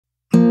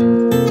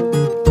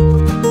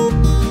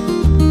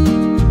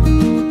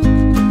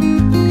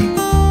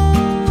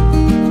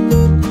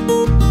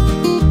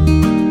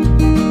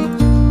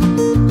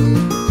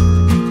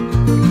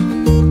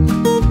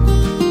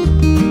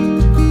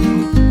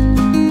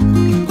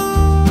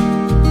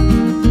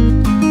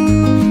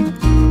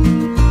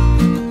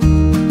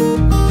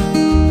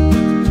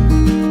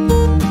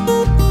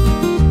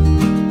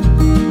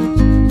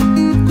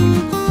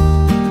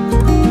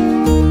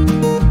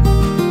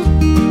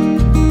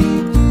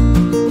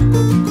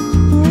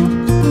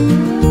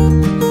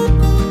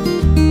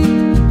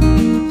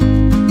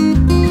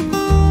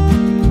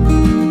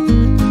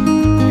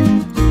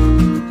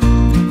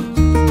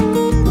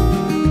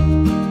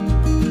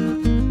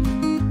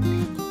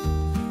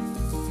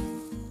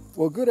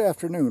Well, good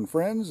afternoon,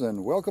 friends,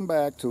 and welcome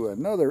back to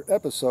another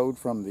episode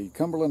from the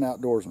Cumberland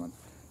Outdoorsman.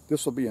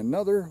 This will be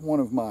another one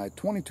of my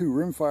 22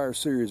 Rimfire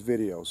series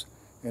videos.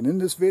 And in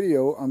this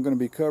video, I'm going to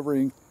be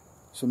covering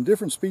some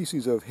different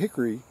species of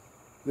hickory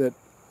that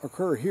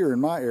occur here in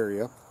my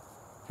area.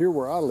 Here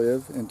where I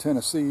live in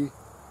Tennessee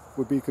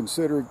would be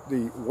considered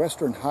the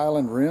Western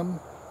Highland Rim.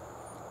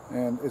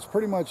 And it's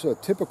pretty much a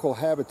typical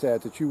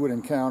habitat that you would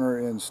encounter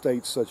in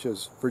states such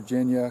as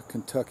Virginia,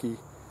 Kentucky,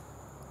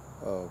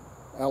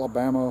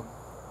 Alabama,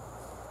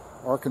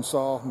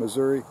 Arkansas,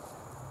 Missouri,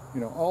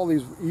 all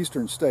these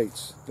eastern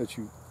states that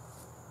you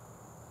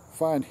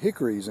find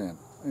hickories in.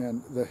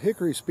 And the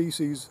hickory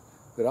species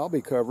that I'll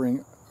be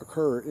covering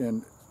occur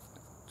in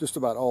just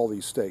about all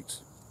these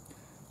states.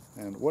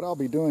 And what I'll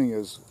be doing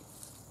is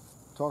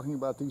talking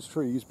about these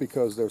trees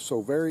because they're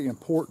so very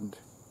important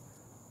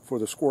for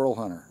the squirrel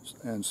hunters,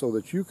 and so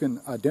that you can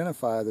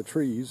identify the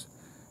trees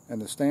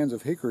and the stands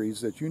of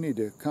hickories that you need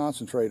to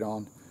concentrate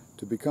on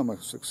to become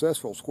a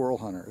successful squirrel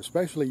hunter,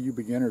 especially you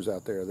beginners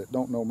out there that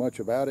don't know much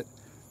about it.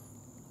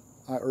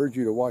 I urge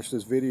you to watch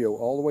this video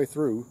all the way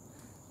through,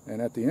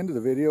 and at the end of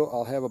the video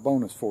I'll have a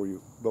bonus for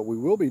you, but we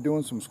will be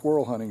doing some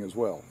squirrel hunting as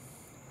well.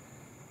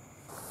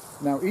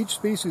 Now, each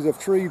species of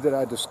tree that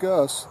I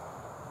discuss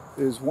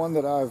is one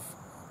that I've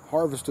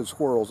harvested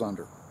squirrels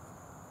under,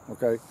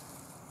 okay,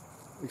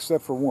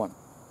 except for one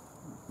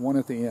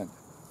at the end.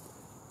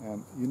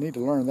 And you need to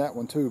learn that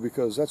one too,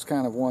 because that's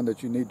kind of one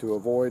that you need to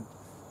avoid.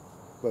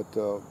 But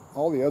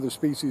all the other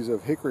species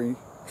of hickory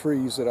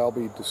trees that I'll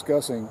be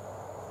discussing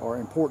are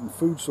important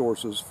food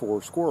sources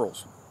for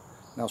squirrels.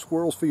 Now,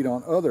 squirrels feed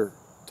on other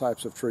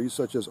types of trees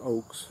such as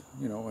oaks,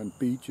 and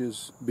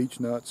beeches,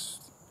 beech nuts,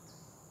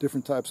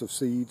 different types of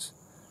seeds.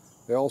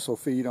 They also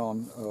feed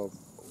on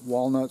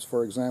walnuts,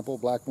 for example,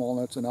 black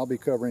walnuts, and I'll be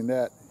covering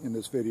that in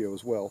this video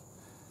as well.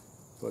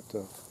 But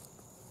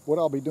what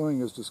I'll be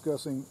doing is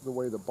discussing the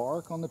way the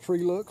bark on the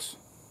tree looks,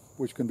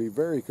 which can be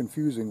very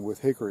confusing with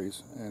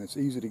hickories, and it's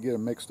easy to get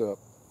them mixed up.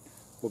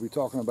 We'll be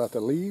talking about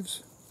the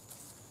leaves,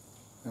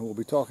 and we'll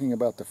be talking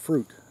about the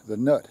fruit, the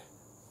nut.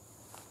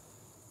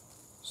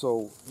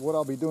 So what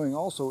I'll be doing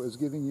also is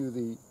giving you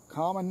the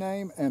common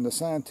name and the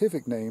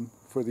scientific name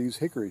for these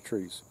hickory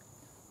trees.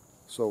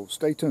 So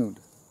stay tuned.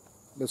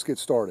 Let's get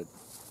started.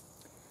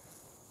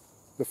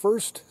 The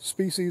first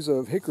species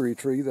of hickory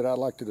tree that I'd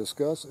like to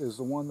discuss is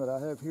the one that I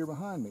have here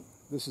behind me.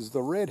 This is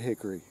the red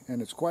hickory,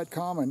 and it's quite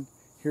common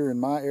here in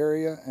my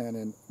area and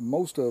in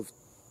most of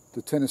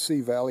the Tennessee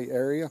Valley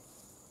area.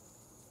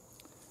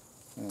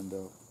 And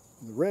the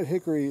red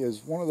hickory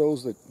is one of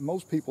those that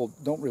most people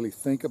don't really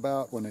think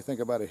about when they think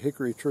about a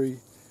hickory tree.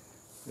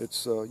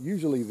 It's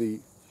usually the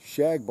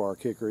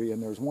shagbark hickory,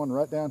 and there's one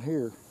right down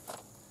here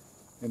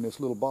in this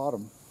little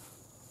bottom.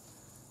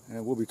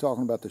 And we'll be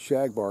talking about the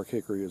shagbark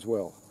hickory as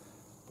well.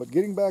 But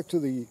getting back to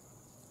the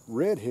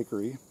red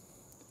hickory,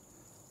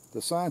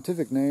 the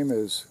scientific name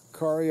is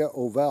Hickory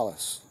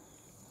ovalis.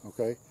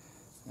 Okay,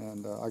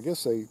 and I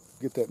guess they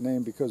get that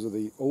name because of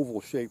the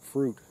oval-shaped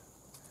fruit.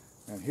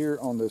 And here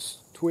on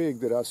this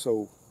twig that I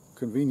so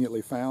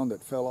conveniently found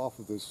that fell off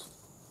of this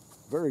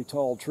very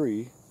tall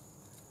tree,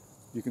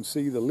 you can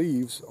see the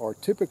leaves are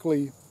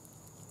typically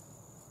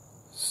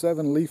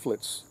 7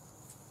 leaflets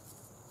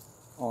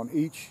on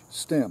each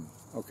stem.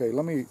 Okay,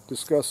 let me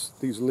discuss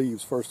these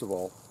leaves first of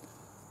all.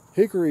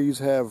 Hickories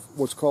have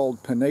what's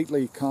called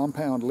pinnately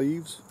compound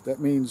leaves.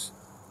 That means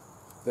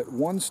that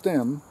one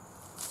stem,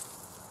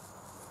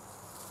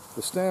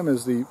 the stem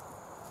is the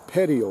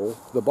petiole,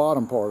 the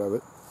bottom part of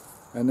it,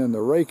 and then the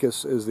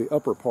rachis is the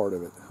upper part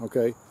of it,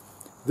 okay?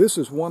 This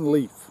is one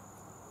leaf,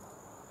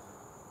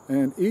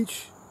 and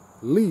each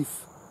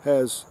leaf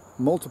has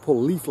multiple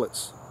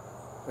leaflets.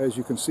 As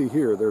you can see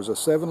here, there's a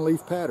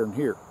 7-leaf pattern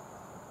here,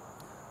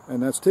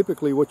 and that's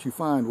typically what you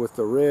find with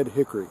the red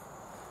hickory.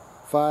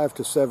 5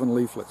 to 7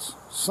 leaflets,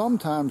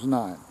 sometimes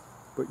 9,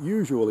 but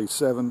usually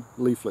 7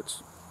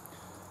 leaflets.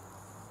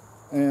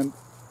 And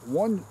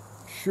one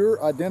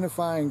sure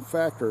identifying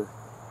factor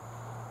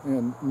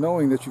in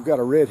knowing that you've got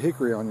a red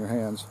hickory on your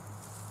hands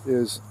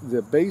is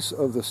the base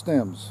of the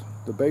stems.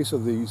 The base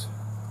of these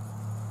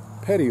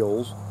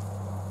petioles,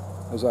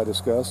 as I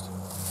discussed,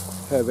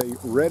 have a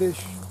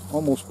reddish,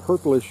 almost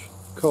purplish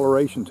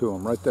coloration to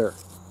them right there,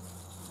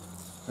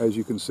 as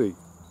you can see.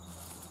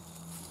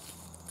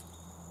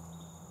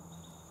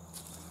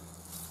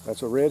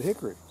 That's a red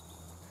hickory.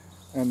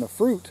 And the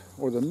fruit,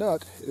 or the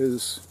nut,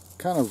 is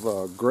kind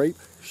of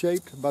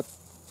grape-shaped, about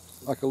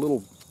like a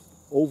little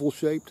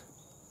oval-shaped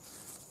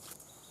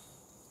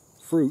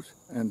fruit,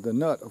 and the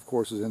nut, of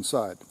course, is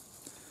inside.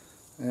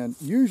 And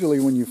usually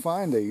when you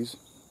find these,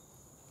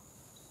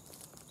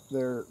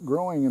 they're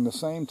growing in the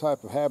same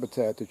type of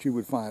habitat that you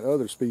would find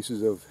other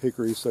species of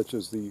hickory, such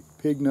as the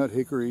pignut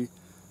hickory,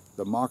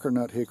 the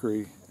mockernut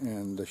hickory,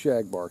 and the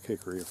shagbark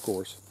hickory, of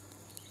course.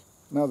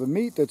 Now, the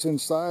meat that's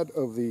inside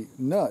of the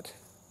nut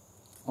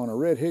on a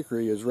red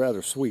hickory is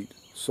rather sweet,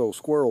 so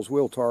squirrels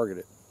will target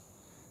it.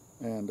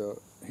 And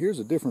here's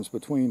a difference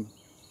between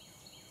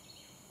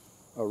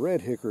a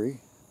red hickory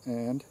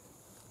and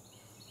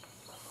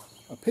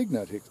a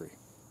pignut hickory.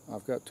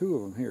 I've got two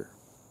of them here.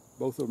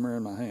 Both of them are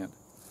in my hand.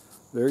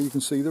 There you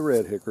can see the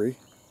red hickory,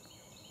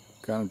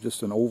 kind of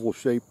just an oval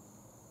shaped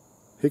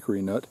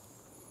hickory nut.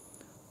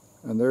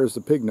 And there's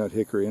the pignut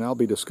hickory, and I'll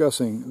be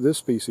discussing this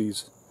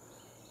species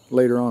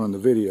later on in the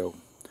video.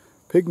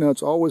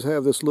 Pignuts always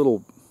have this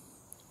little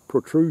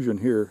protrusion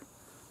here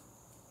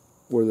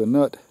where the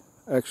nut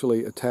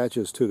actually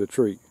attaches to the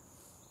tree.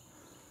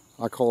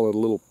 I call it a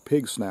little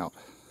pig snout.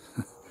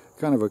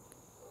 Kind of a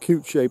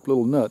cute shaped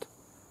little nut.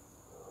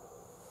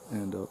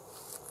 And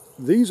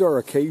these are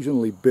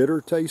occasionally bitter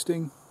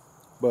tasting,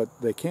 but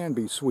they can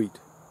be sweet.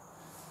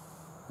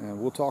 And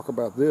we'll talk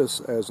about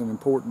this as an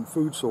important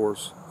food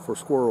source for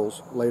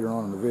squirrels later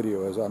on in the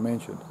video, as I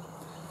mentioned.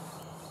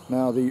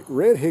 Now, the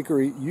red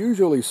hickory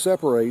usually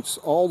separates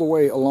all the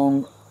way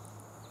along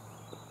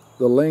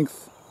the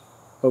length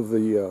of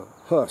the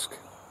husk.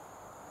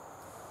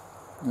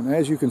 And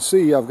as you can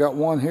see, I've got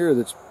one here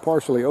that's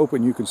partially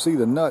open. You can see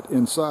the nut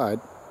inside.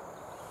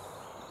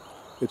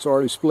 It's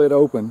already split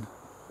open,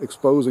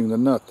 exposing the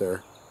nut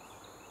there.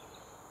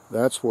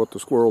 That's what the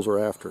squirrels are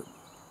after.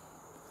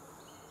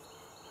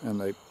 And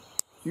they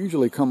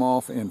usually come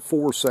off in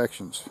 4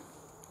 sections,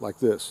 like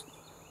this.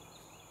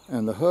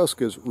 And the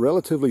husk is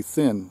relatively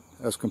thin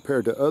as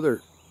compared to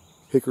other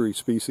hickory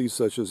species,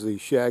 such as the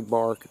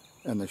shagbark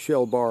and the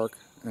shellbark,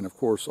 and of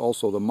course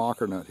also the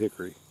mockernut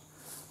hickory,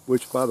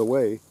 which, by the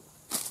way,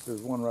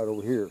 there's one right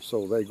over here.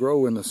 So they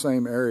grow in the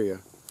same area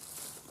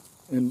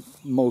in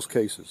most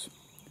cases.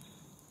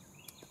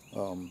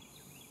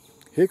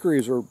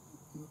 Hickories are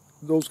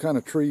those kind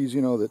of trees,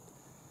 you know, that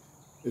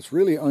it's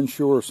really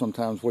unsure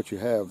sometimes what you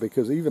have,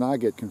 because even I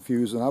get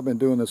confused, and I've been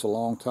doing this a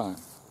long time.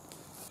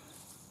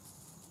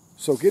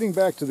 So getting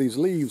back to these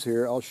leaves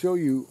here, I'll show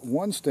you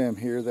one stem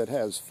here that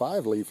has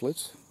 5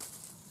 leaflets.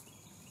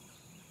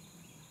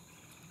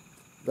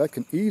 That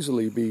can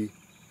easily be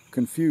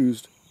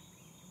confused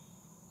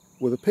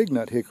with a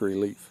pignut hickory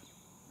leaf,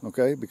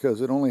 okay,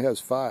 because it only has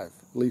 5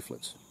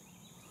 leaflets.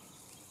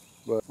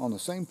 But on the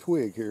same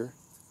twig here,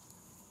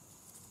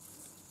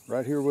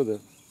 right here where the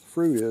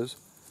fruit is,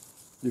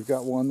 you've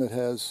got one that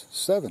has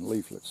 7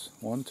 leaflets.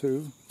 1,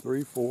 2,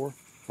 3, 4,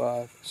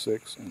 5,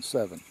 6, and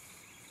 7.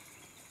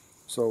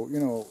 So, you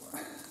know,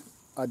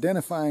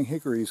 identifying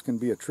hickories can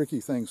be a tricky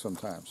thing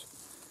sometimes,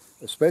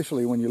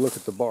 especially when you look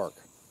at the bark.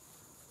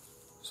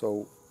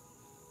 So,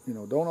 you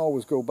know, don't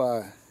always go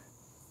by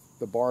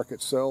the bark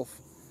itself.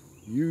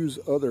 Use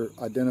other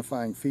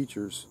identifying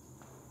features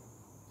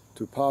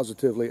to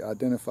positively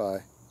identify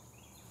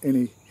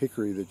any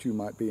hickory that you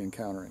might be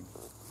encountering.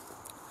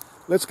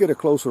 Let's get a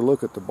closer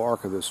look at the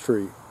bark of this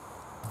tree.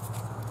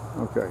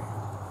 Okay,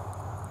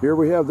 here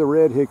we have the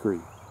red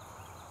hickory.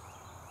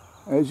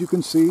 As you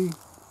can see,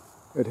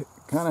 it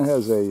kind of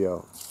has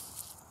a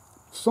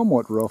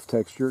somewhat rough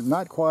texture,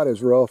 not quite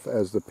as rough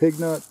as the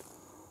pignut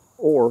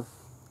or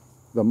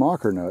the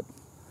mockernut,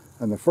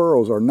 and the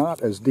furrows are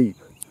not as deep.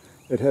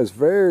 It has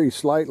very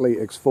slightly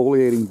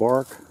exfoliating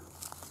bark,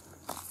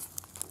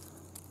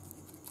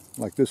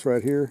 like this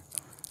right here.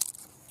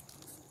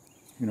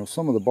 You know,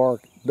 some of the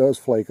bark does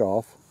flake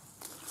off,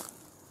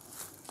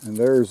 and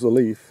there's the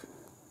leaf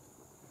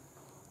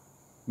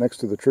next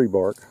to the tree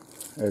bark,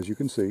 as you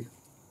can see.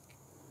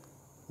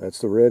 That's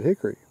the red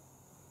hickory.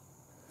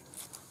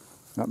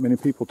 Not many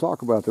people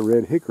talk about the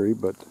red hickory,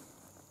 but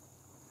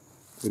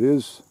it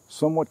is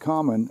somewhat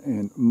common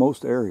in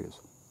most areas.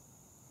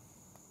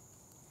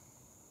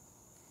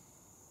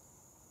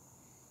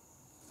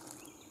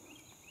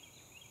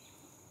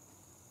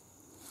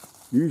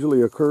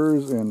 Usually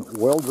occurs in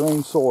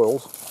well-drained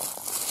soils,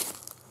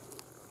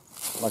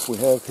 like we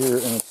have here,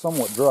 and it's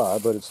somewhat dry,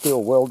 but it's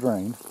still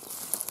well-drained.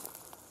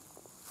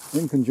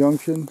 In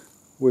conjunction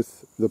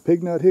with the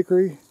pignut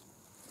hickory,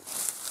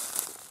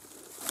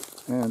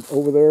 and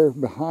over there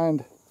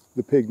behind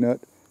the pignut,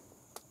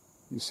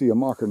 you see a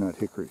mockernut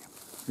hickory.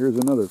 Here's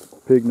another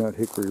pignut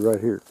hickory right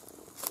here.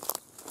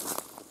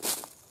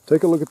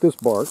 Take a look at this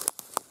bark.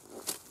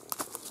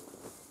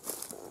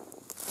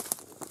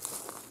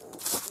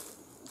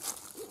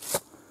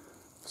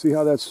 See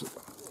how that's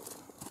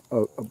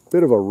a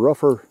bit of a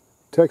rougher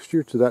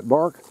texture to that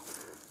bark?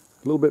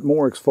 A little bit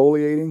more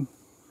exfoliating.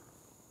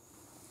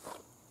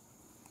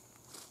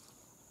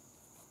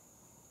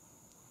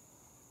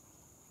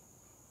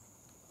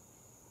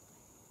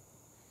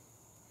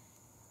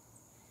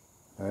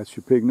 That's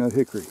your pignut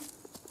hickory.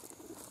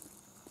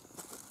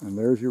 And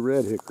there's your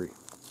red hickory.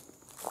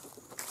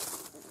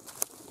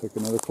 Take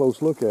another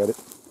close look at it.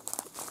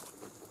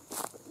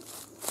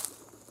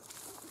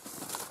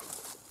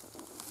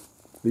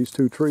 These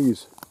two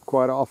trees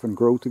quite often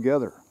grow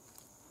together,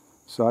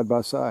 side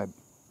by side.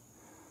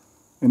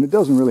 And it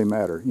doesn't really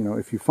matter. You know,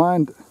 if you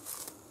find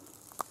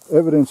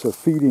evidence of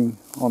feeding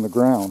on the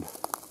ground,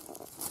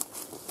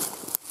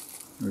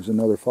 there's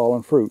another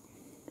fallen fruit.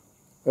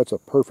 That's a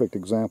perfect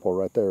example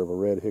right there of a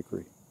red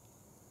hickory.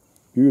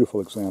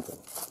 Beautiful example.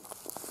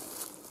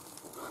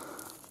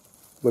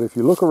 But if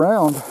you look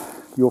around,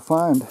 you'll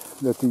find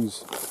that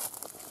these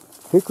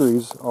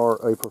hickories are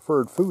a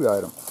preferred food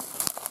item.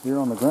 Here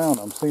on the ground,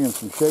 I'm seeing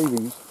some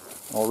shavings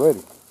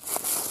already.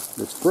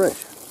 It's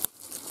fresh.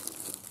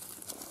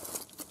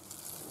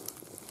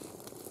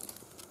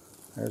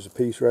 There's a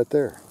piece right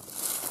there.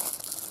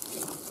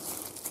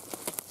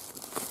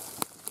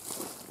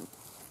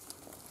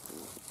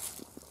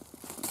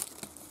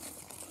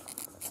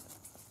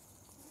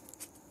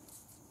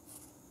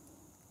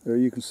 There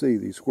you can see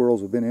these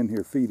squirrels have been in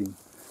here feeding.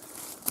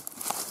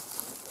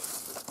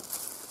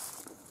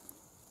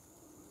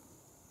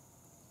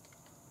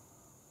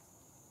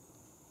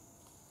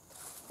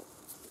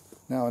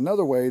 Now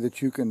another way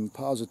that you can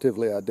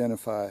positively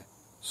identify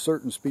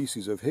certain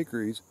species of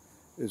hickories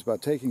is by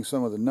taking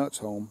some of the nuts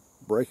home,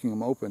 breaking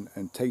them open,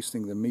 and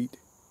tasting the meat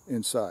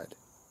inside,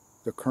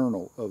 the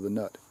kernel of the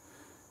nut.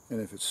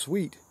 And if it's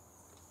sweet,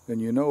 then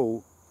you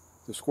know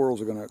the squirrels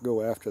are going to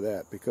go after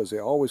that, because they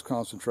always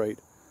concentrate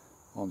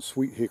on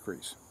sweet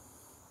hickories.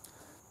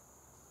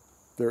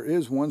 There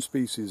is one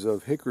species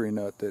of hickory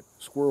nut that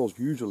squirrels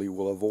usually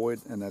will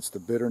avoid, and that's the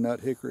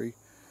bitternut hickory,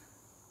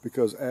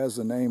 because as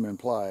the name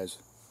implies,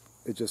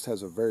 it just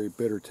has a very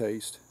bitter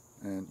taste,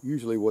 and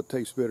usually what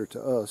tastes bitter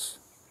to us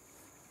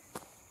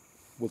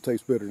will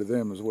taste bitter to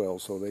them as well,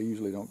 so they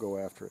usually don't go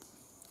after it.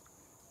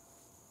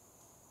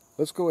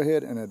 Let's go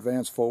ahead and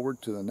advance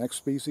forward to the next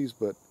species,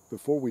 but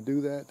before we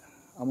do that,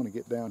 I'm going to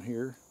get down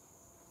here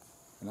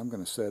and I'm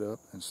going to set up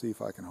and see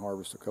if I can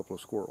harvest a couple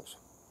of squirrels.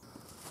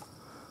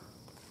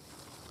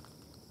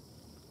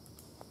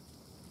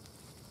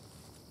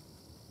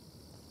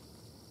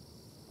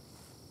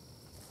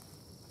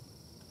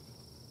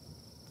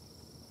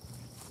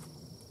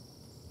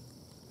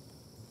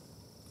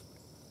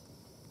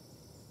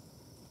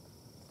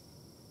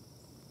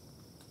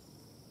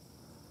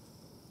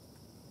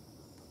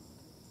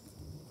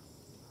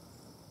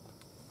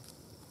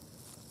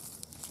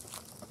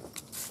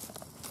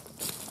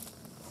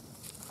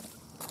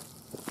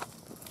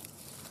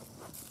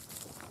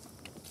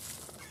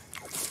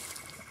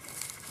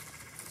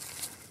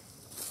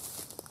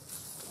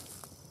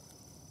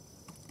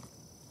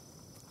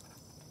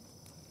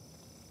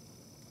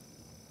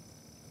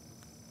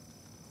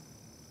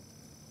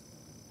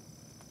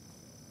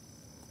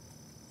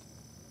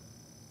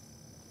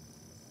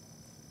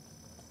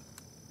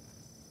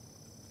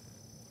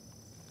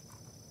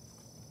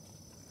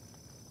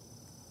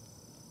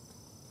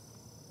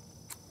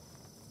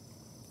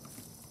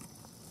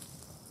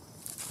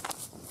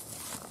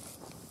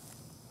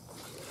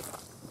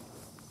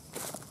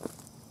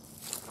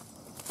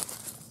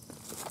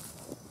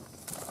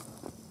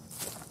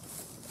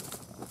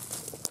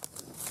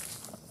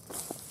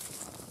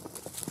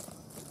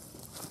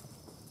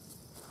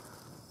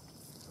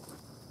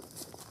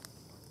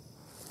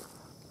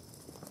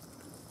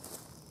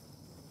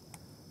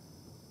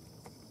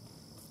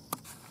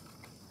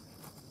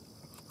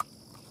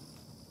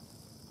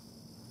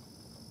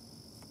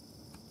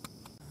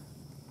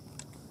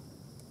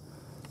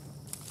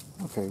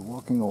 Okay,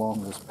 walking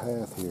along this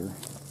path here,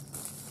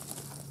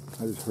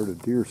 I just heard a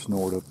deer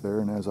snort up there,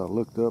 and as I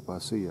looked up, I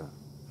see a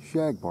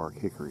shagbark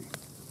hickory.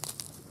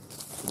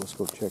 So let's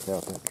go check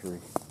out that tree.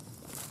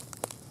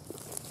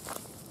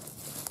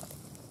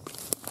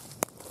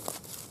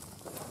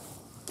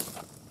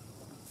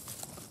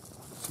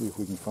 See if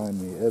we can find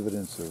the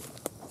evidence of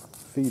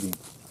feeding.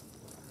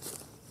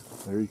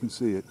 There you can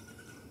see it,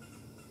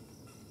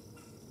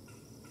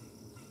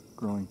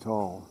 growing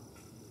tall.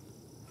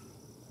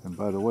 And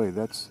by the way,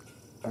 that's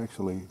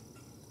actually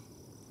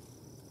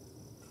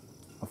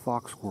a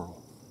fox squirrel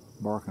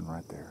barking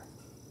right there.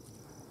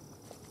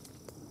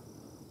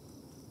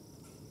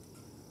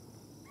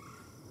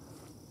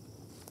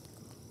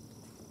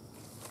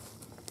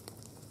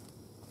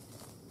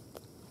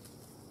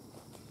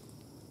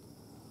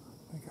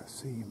 I think I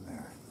see him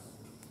there.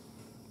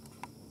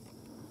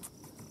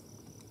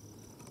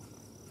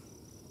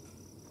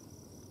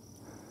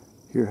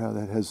 Hear how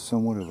that has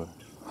somewhat of a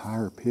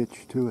higher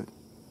pitch to it?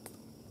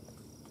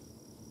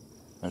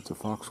 That's a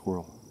fox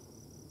squirrel.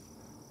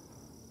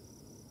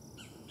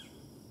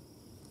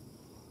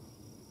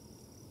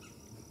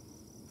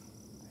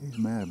 He's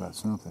mad about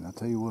something. I'll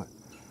tell you what,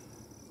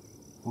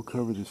 we'll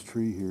cover this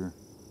tree here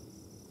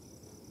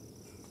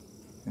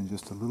in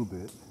just a little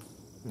bit.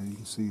 There you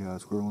can see how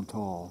it's growing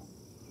tall.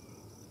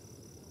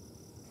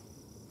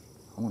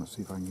 I want to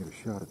see if I can get a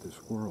shot at this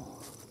squirrel.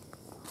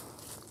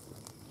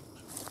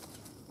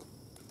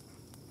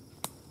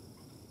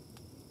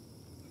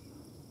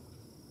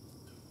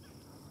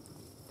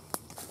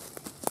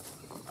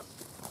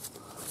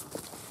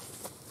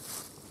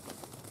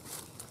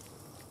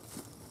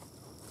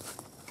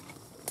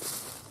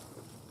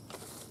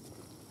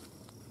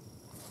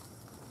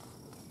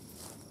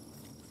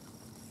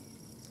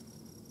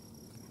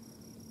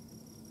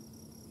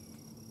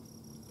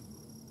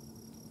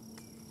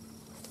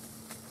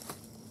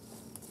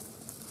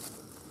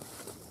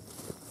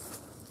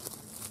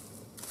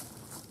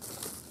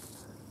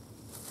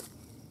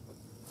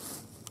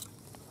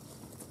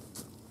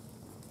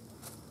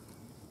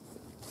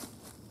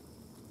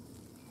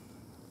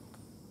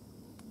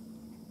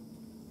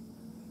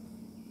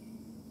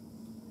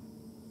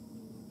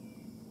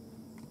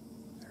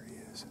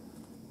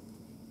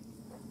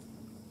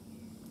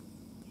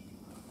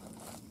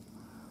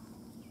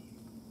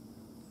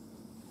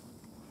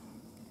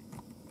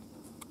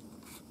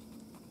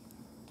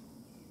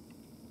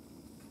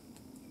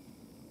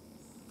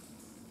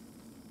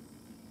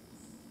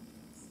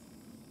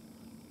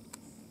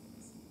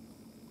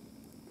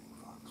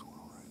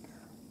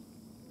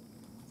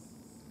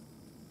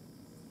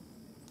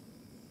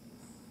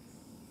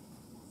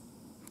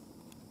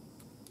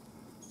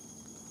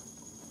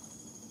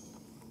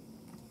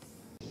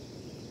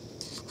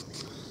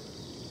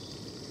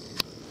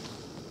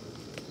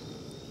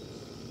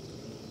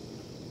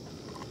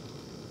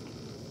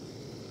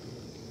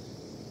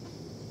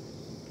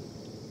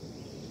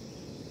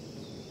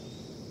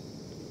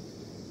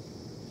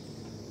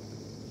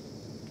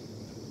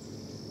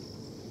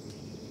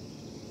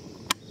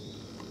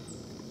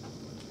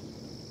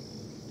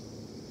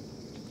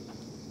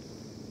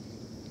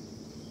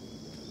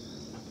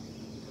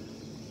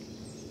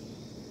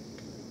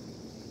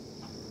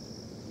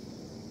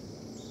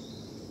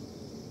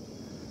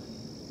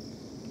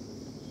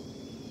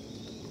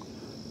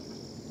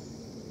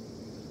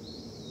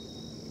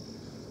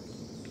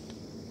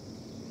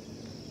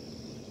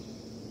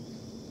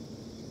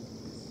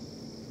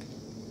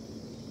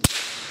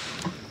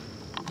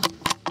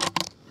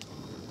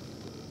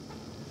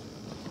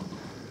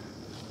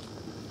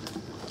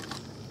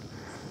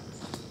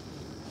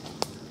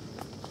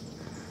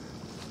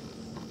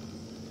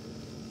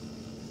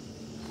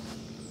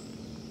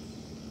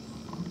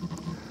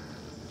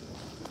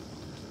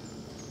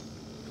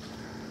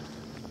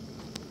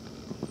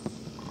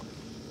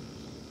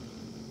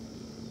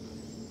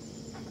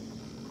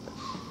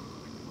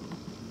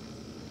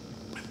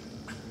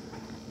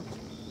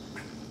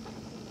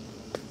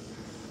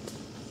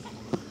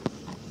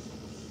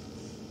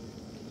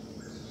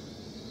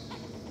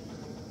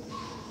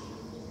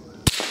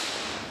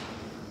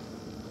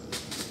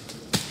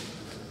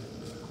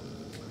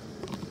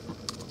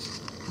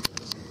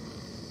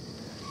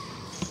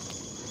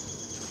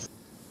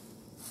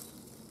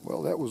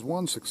 was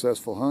one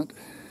successful hunt.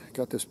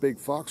 Got this big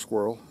fox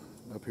squirrel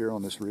up here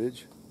on this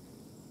ridge,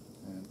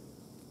 and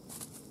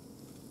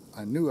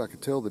I knew I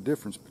could tell the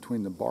difference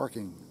between the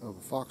barking of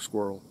a fox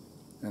squirrel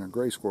and a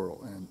gray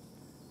squirrel. And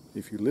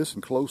if you listen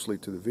closely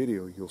to the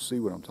video, you'll see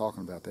what I'm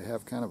talking about. They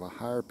have kind of a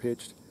higher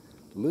pitched,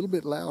 a little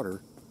bit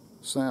louder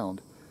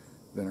sound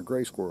than a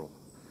gray squirrel.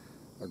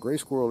 A gray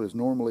squirrel is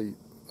normally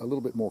a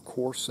little bit more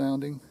coarse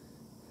sounding,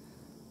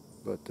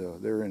 but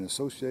they're in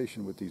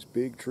association with these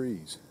big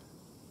trees,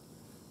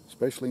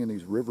 especially in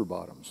these river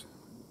bottoms,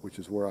 which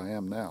is where I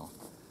am now.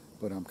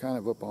 But I'm kind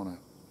of up on a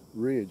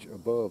ridge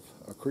above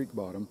a creek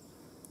bottom,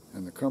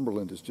 and the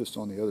Cumberland is just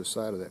on the other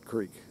side of that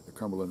creek, the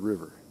Cumberland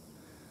River.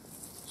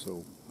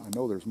 So I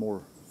know there's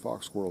more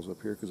fox squirrels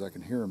up here because I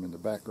can hear them in the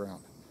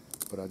background,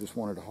 but I just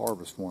wanted to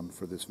harvest one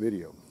for this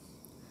video.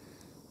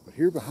 But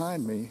here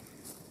behind me,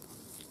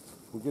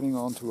 we're getting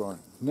on to our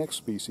next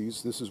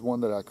species. This is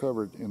one that I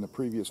covered in the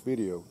previous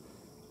video.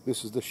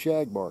 This is the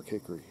shagbark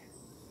hickory.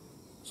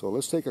 So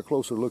let's take a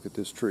closer look at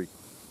this tree.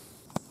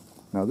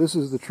 Now this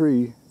is the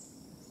tree,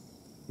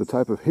 the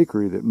type of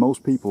hickory that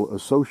most people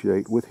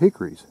associate with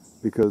hickories,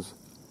 because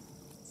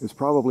it's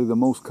probably the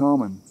most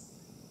common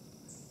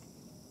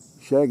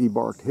shaggy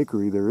barked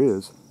hickory there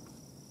is.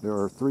 There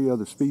are 3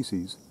 other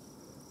species,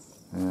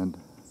 and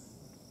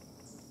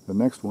the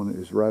next one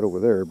is right over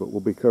there, but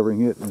we'll be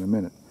covering it in a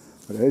minute.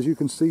 But as you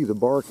can see, the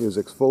bark is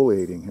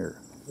exfoliating here.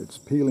 It's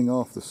peeling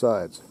off the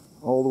sides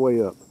all the way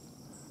up.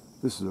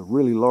 This is a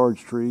really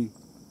large tree,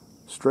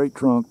 straight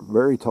trunk,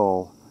 very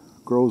tall,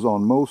 grows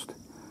on most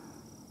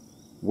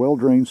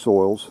well-drained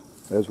soils,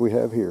 as we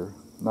have here.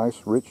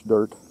 Nice rich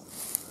dirt.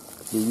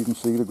 Here you can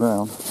see the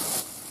ground.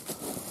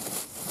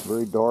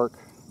 Very dark,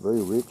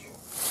 very rich.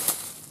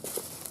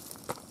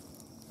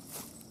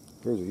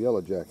 Here's a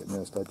yellow jacket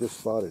nest. I just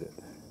spotted it.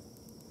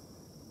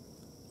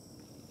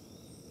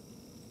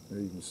 There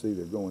you can see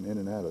they're going in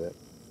and out of that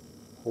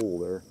hole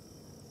there.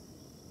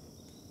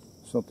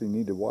 Something you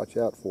need to watch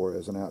out for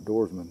as an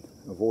outdoorsman.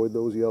 Avoid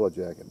those yellow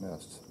jacket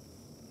nests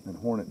and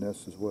hornet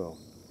nests as well.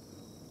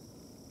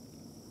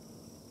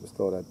 Just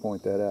thought I'd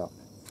point that out.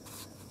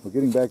 Well,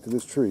 getting back to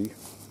this tree,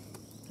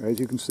 as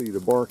you can see, the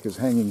bark is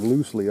hanging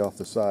loosely off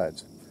the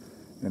sides,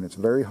 and it's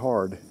very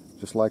hard,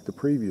 just like the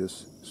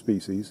previous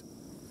species.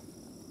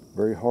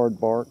 Very hard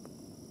bark,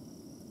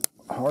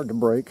 hard to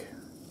break.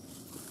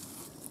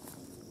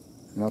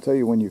 And I'll tell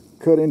you, when you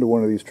cut into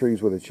one of these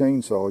trees with a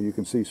chainsaw, you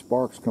can see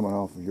sparks coming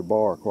off of your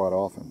bar quite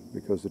often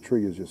because the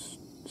tree is just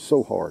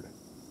so hard.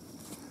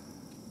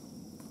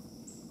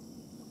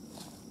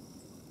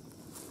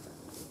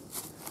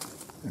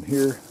 And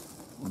here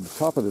on the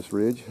top of this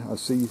ridge, I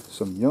see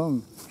some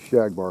young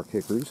shagbark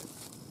hickories.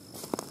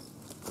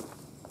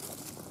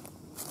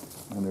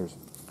 And there's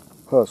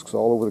husks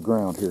all over the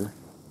ground here.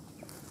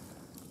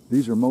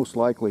 These are most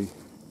likely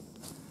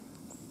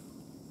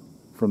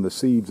from the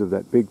seeds of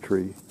that big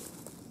tree.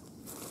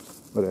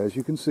 But as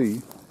you can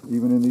see,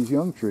 even in these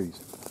young trees,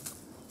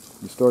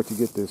 you start to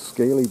get this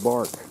scaly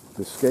bark,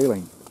 this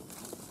scaling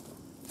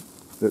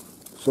that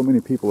so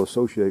many people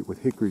associate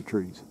with hickory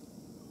trees.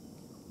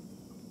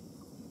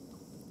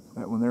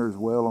 That one there is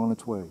well on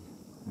its way.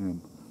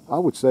 And I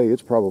would say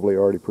it's probably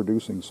already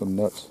producing some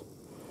nuts.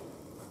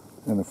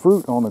 And the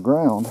fruit on the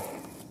ground,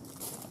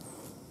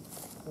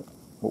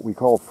 what we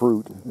call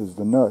fruit, is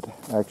the nut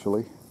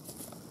actually,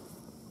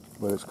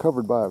 but it's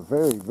covered by a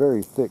very,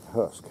 very thick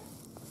husk.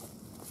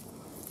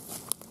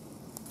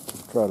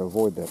 Try to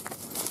avoid that.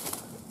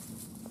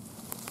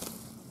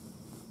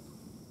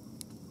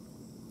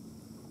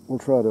 We'll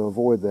try to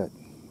avoid that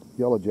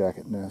yellow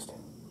jacket nest.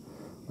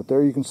 But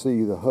there you can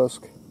see the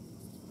husk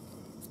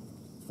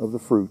of the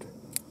fruit,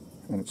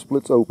 and it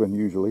splits open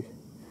usually.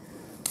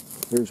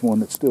 There's one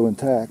that's still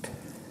intact.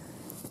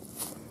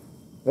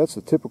 That's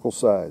the typical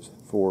size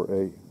for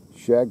a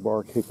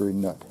shagbark hickory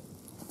nut.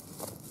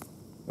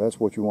 That's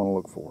what you want to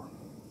look for.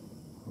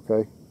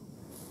 Okay?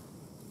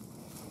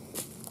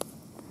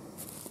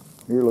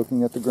 Here,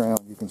 looking at the ground,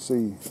 you can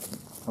see,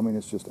 I mean,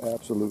 it's just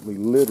absolutely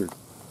littered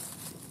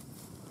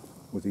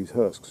with these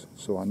husks.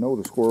 So I know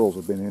the squirrels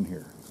have been in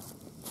here.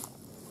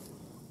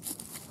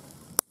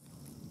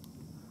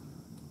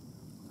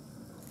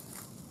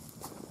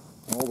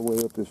 All the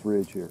way up this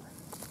ridge here.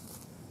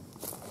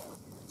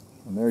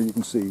 And there you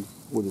can see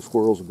where the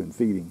squirrels have been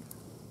feeding.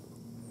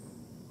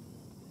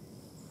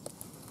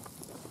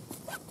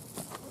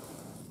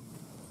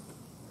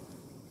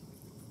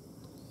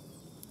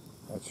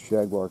 That's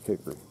shagbark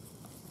hickory.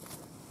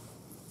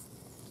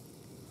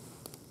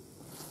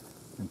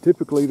 And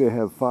typically they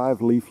have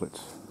 5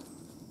 leaflets.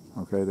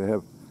 Okay, they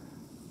have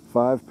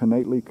 5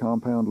 pinnately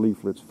compound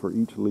leaflets for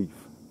each leaf.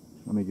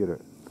 Let me get a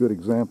good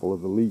example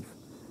of the leaf,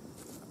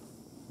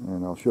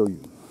 and I'll show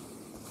you.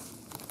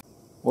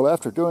 Well,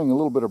 after doing a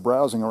little bit of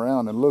browsing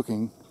around and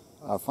looking,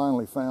 I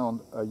finally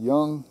found a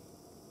young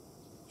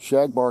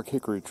shagbark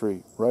hickory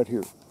tree right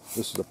here.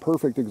 This is a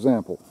perfect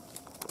example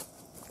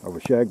of a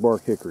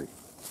shagbark hickory.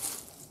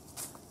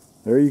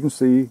 There you can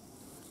see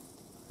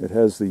it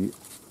has the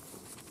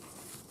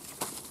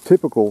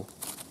typical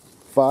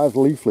 5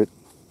 leaflet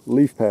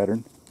leaf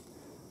pattern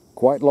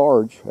quite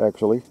large,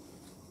 actually.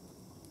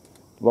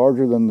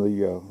 Larger than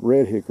the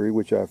red hickory,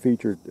 which I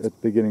featured at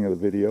the beginning of the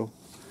video,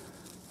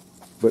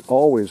 but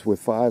always with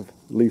 5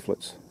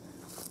 leaflets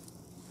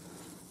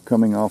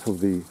coming off of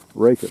the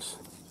rachis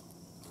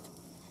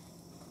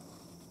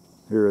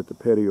here at the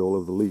petiole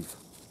of the leaf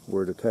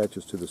where it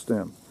attaches to the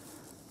stem.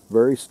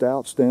 Very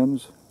stout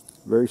stems,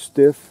 very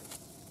stiff.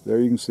 There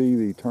you can see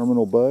the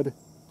terminal bud,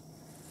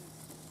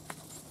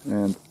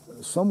 and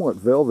somewhat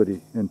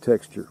velvety in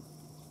texture.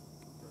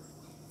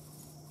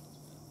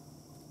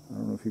 I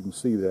don't know if you can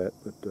see that,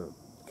 but the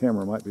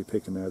camera might be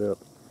picking that up.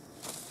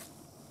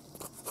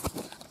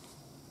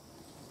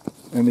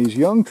 And these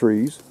young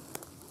trees,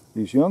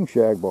 these young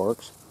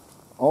shagbarks,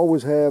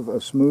 always have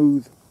a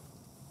smooth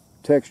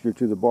texture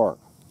to the bark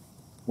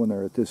when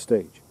they're at this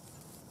stage.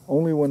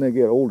 Only when they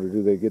get older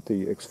do they get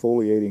the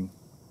exfoliating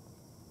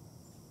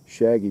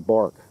shaggy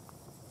bark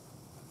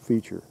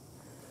feature.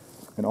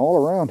 And all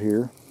around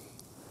here,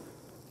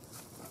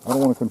 I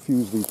don't want to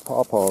confuse these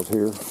pawpaws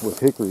here with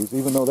hickories,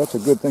 even though that's a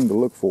good thing to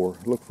look for.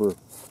 Look for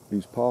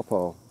these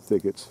pawpaw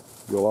thickets.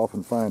 You'll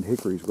often find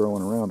hickories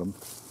growing around them.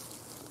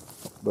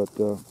 But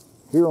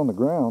here on the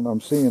ground, I'm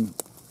seeing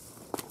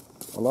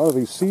a lot of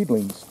these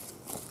seedlings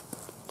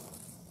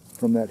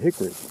from that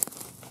hickory.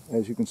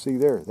 As you can see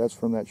there, that's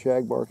from that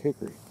shagbark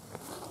hickory.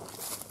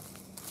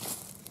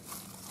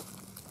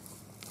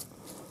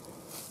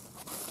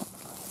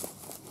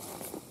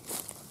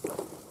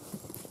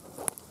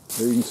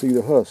 There you can see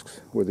the husks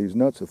where these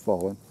nuts have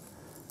fallen,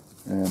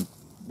 and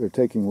they're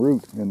taking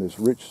root in this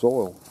rich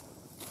soil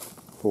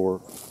for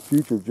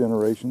future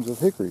generations of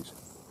hickories.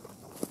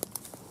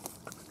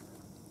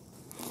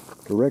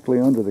 Directly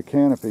under the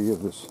canopy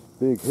of this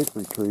big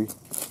hickory tree.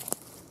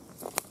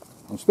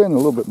 I'm spending a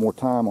little bit more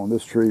time on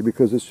this tree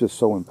because it's just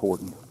so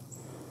important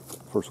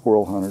for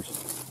squirrel hunters.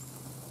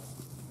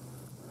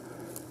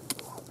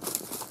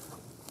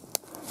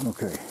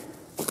 Okay,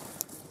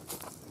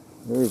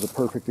 there's a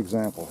perfect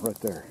example right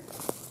there.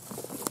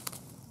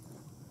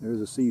 There's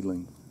a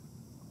seedling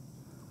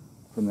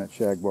from that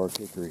shagbark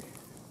hickory.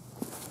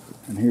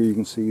 And here you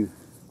can see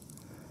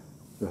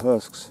the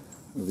husks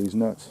of these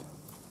nuts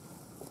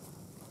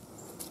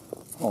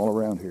all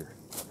around here.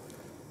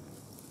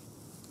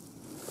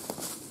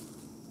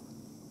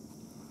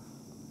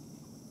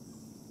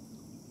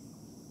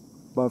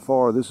 By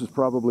far, this is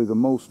probably the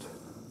most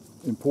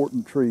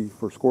important tree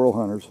for squirrel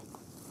hunters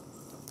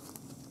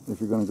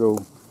if you're going to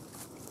go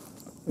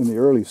in the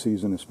early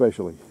season,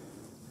 especially,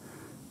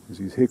 is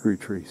these hickory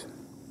trees.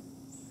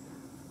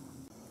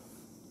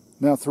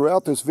 Now,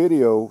 throughout this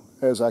video,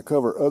 as I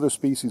cover other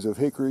species of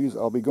hickories,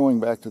 I'll be going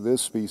back to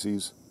this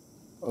species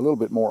a little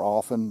bit more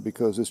often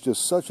because it's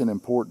just such an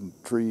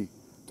important tree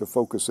to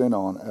focus in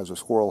on as a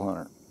squirrel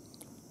hunter.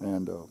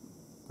 And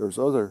there's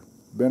other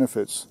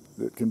benefits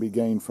that can be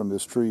gained from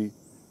this tree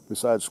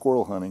besides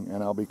squirrel hunting,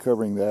 and I'll be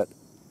covering that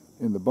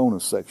in the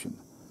bonus section.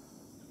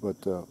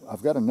 But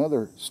I've got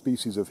another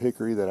species of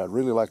hickory that I'd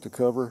really like to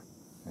cover,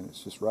 and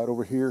it's just right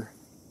over here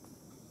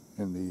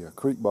in the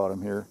creek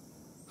bottom here.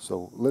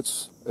 So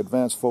let's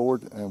advance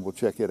forward and we'll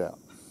check it out.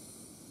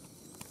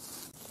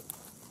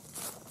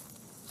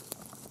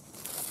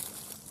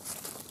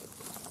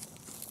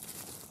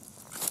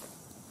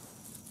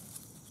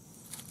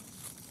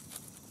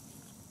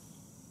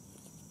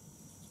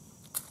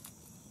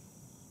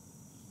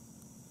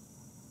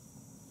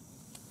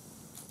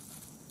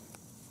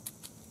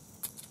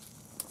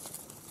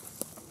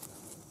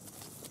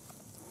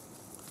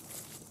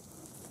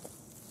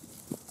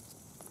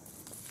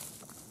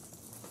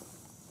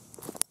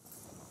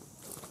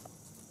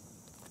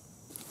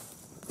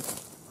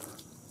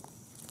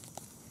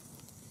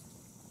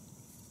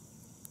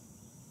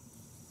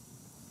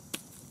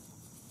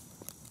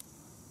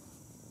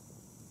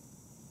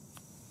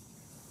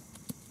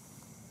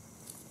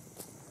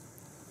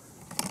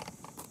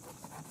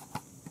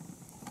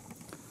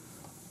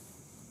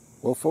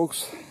 Well,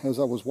 folks, as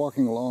I was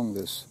walking along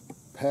this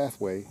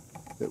pathway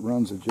that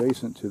runs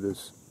adjacent to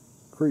this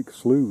creek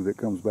slough that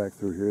comes back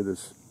through here,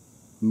 this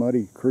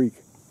muddy creek,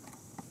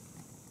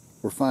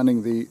 we're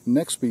finding the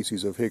next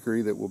species of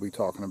hickory that we'll be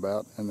talking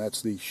about, and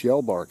that's the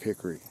shellbark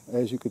hickory.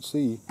 As you can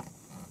see,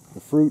 the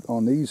fruit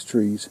on these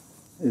trees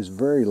is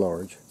very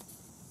large,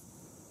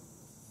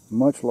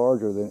 much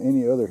larger than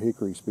any other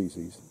hickory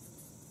species.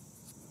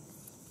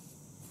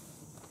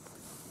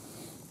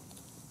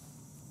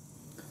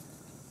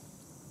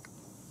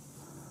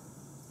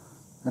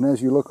 And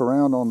as you look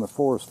around on the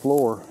forest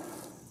floor,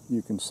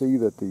 you can see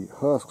that the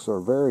husks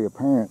are very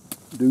apparent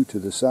due to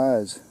the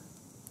size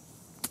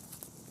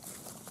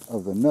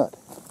of the nut,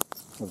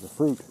 of the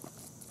fruit.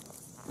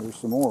 There's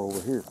some more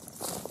over here,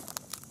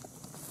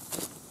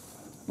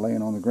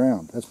 laying on the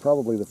ground. That's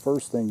probably the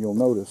first thing you'll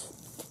notice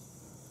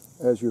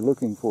as you're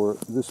looking for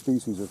this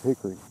species of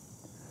hickory.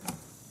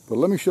 But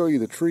let me show you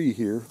the tree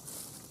here.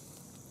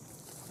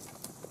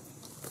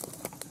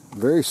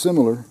 Very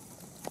similar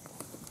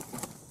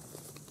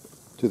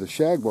to the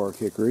shagbark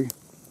hickory,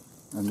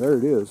 and there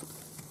it is.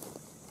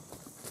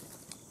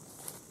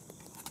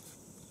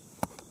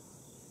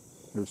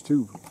 There's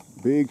two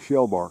Big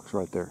shellbarks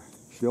right there.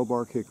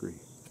 Shellbark hickory.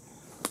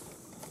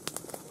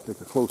 Take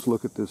a close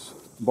look at this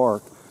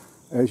bark.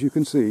 As you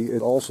can see,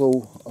 it's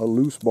also a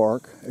loose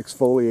bark,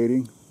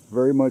 exfoliating,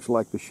 very much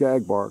like the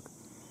shagbark.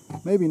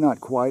 Maybe not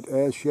quite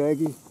as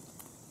shaggy.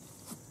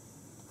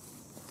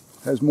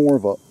 Has more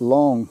of a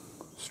long,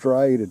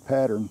 striated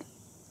pattern.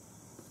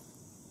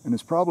 And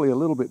it's probably a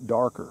little bit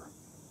darker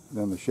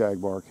than the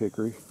shagbark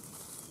hickory.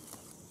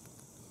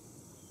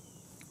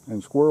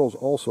 And squirrels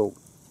also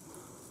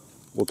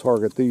will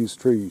target these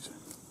trees,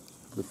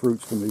 the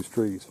fruits from these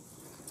trees.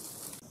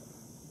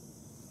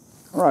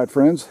 All right,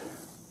 friends,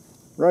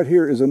 right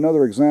here is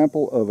another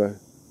example of a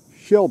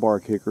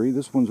shellbark hickory.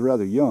 This one's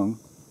rather young,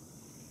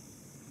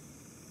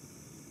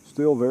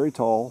 still very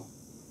tall,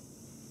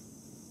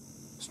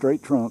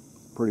 straight trunk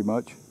pretty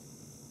much.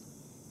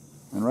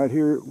 And right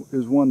here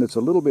is one that's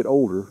a little bit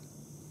older,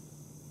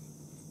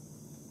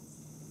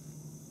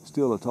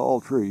 still a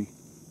tall tree.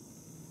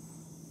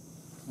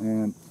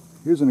 And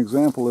here's an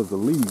example of the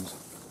leaves.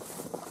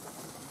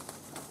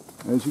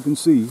 As you can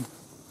see,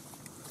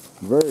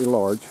 very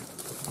large.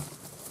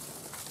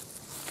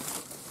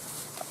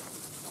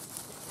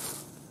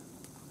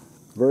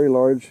 Very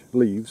large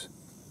leaves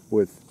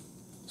with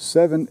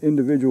 7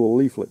 individual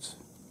leaflets.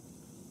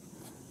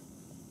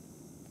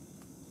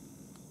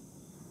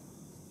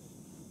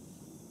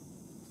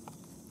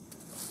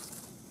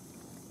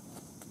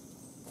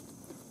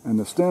 And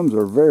the stems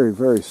are very,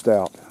 very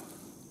stout.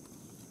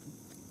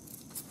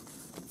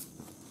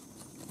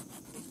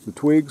 The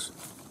twigs,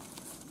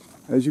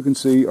 as you can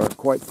see, are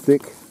quite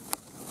thick.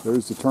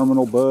 There's the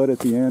terminal bud at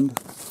the end.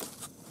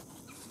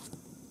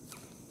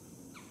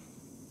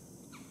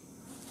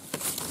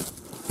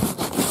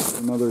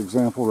 Another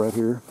example right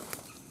here.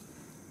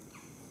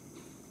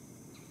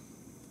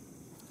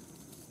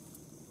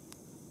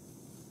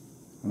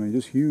 I mean,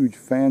 just huge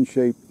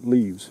fan-shaped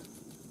leaves.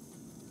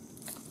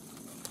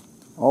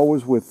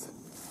 Always with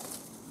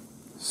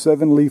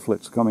 7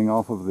 leaflets coming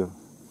off of the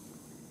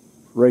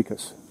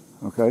rachis,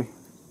 okay?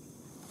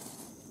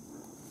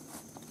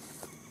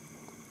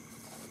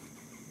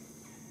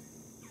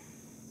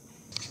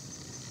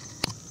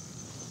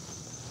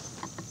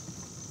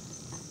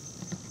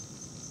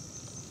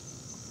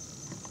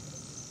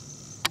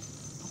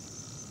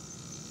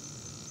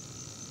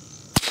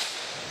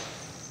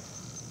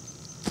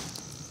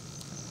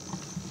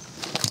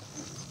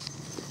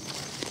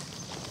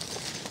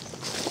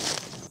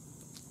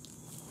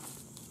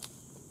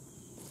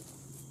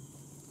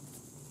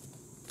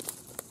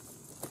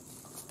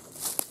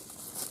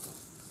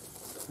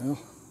 Well,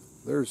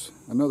 there's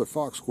another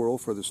fox squirrel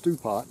for the stew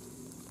pot.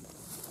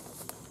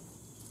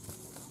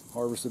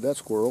 Harvested that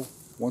squirrel,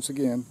 once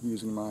again,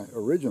 using my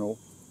original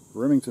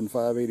Remington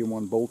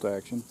 581 bolt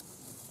action.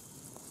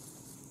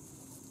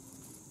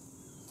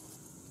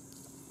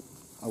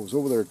 I was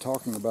over there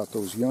talking about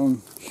those young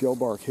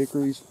shellbark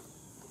hickories,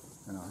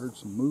 and I heard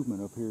some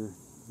movement up here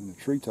in the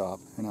treetop,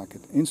 and I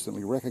could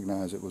instantly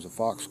recognize it was a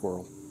fox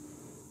squirrel.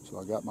 So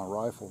I got my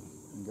rifle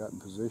and got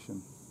in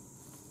position.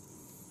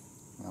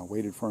 And I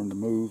waited for him to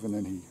move, and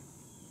then he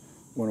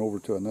went over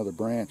to another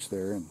branch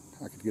there, and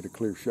I could get a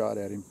clear shot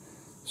at him.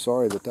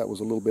 Sorry that was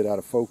a little bit out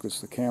of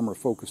focus. The camera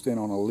focused in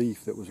on a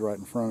leaf that was right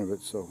in front of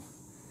it. So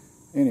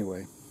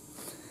anyway,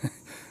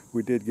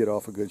 we did get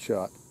off a good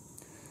shot.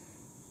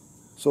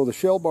 So the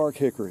shellbark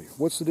hickory,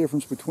 what's the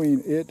difference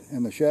between it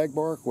and the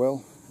shagbark?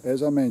 Well,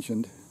 as I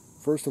mentioned,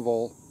 first of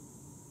all,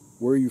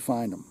 where you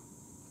find them.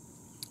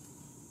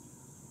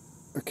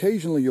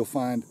 Occasionally you'll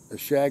find a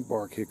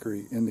shagbark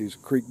hickory in these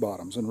creek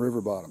bottoms and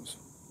river bottoms,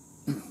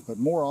 but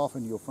more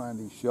often you'll find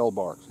these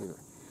shellbarks here.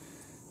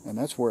 And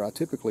that's where I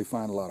typically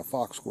find a lot of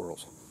fox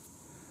squirrels.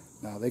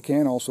 Now, they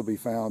can also be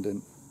found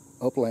in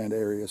upland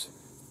areas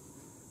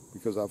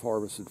because I've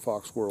harvested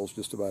fox squirrels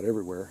just about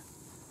everywhere.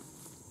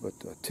 But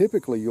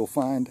typically you'll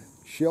find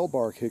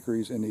shellbark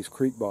hickories in these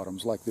creek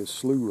bottoms like this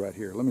slough right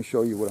here. Let me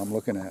show you what I'm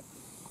looking at.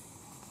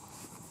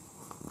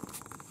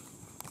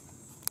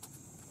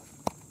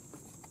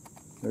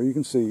 There you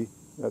can see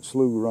that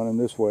slough running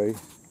this way.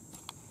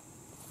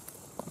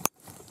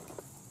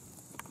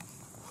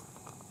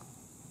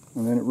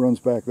 And then it runs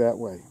back that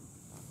way.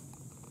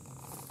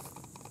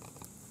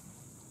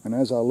 And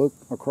as I look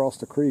across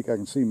the creek, I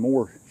can see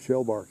more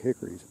shellbark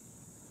hickories.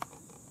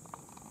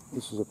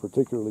 This is a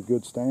particularly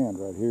good stand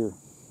right here.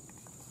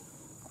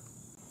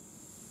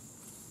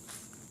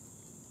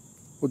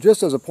 Well,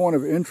 just as a point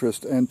of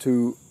interest and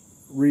to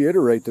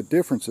reiterate the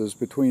differences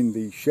between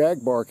the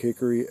shagbark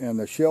hickory and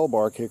the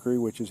shellbark hickory,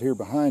 which is here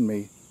behind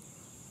me,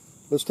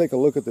 let's take a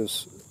look at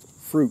this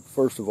fruit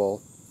first of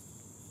all.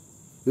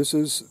 This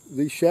is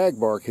the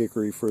shagbark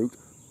hickory fruit,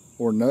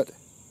 or nut,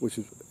 which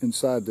is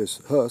inside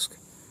this husk,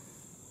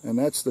 and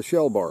that's the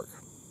shellbark.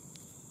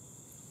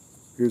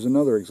 Here's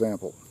another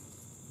example.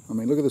 I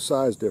mean, look at the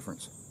size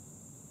difference.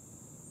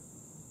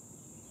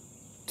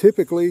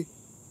 Typically,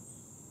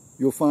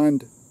 you'll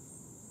find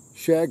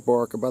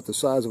shagbark about the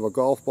size of a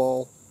golf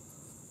ball,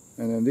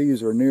 and then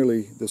these are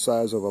nearly the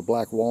size of a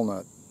black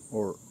walnut,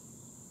 or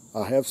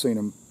I have seen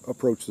them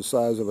approach the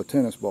size of a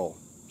tennis ball,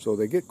 so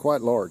they get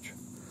quite large.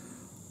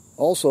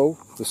 Also,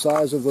 the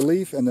size of the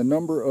leaf and the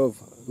number of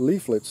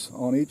leaflets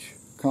on each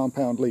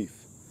compound leaf.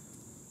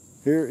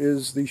 Here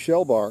is the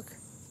shellbark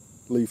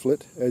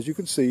leaflet. As you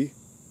can see,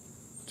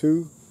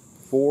 2,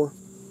 4,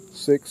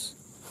 6,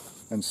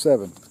 and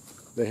 7.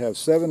 They have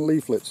 7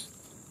 leaflets,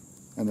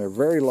 and they're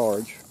very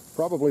large,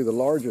 probably the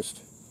largest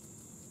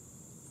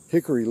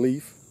hickory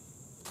leaf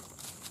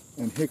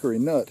and hickory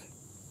nut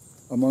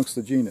amongst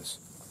the genus.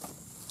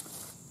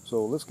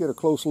 So let's get a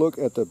close look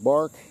at the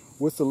bark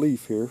with the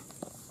leaf here.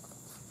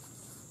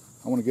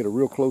 I want to get a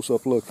real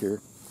close-up look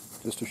here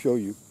just to show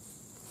you.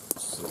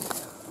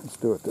 Let's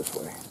do it this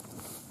way.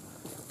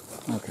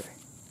 Okay,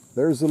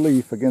 there's the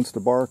leaf against the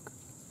bark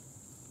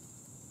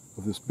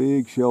of this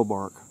big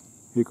shellbark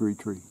hickory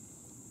tree.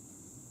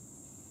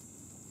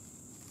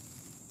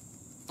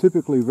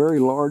 Typically very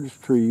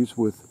large trees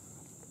with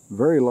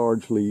very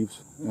large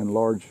leaves and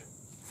large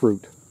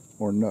fruit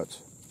or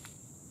nuts.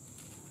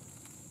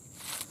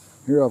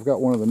 Here I've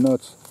got one of the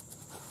nuts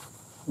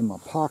in my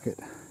pocket.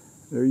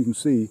 There you can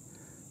see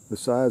the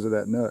size of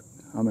that nut.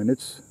 I mean,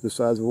 it's the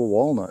size of a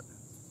walnut.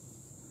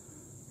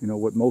 You know,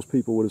 what most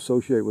people would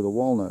associate with a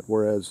walnut,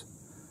 whereas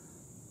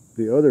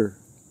the other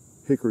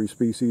hickory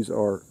species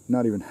are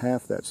not even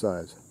half that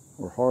size,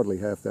 or hardly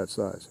half that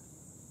size.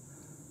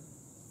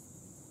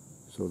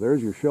 So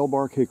there's your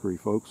shellbark hickory,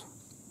 folks.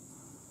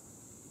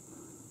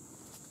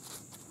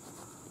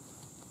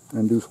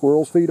 And do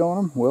squirrels feed on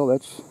them? Well,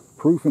 that's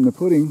proof in the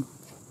pudding.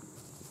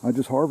 I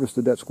just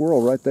harvested that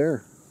squirrel right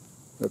there,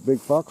 that big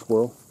fox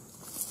squirrel.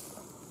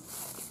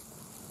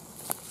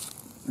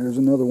 There's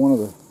another one of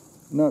the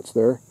nuts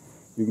there.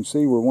 You can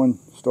see where one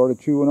started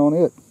chewing on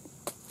it.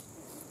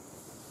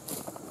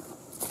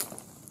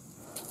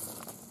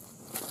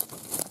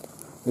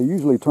 They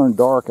usually turn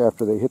dark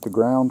after they hit the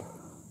ground.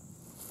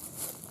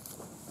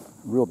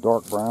 Real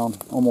dark brown,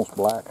 almost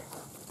black.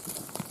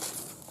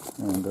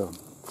 And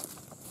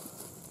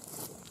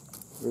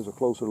here's a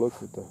closer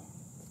look at the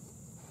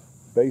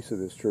base of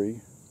this tree.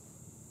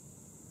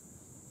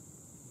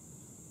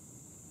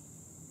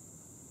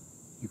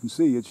 You can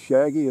see it's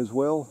shaggy as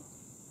well,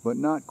 but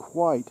not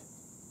quite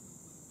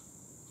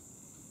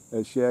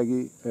as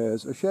shaggy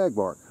as a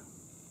shagbark.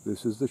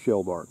 This is the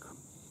shellbark.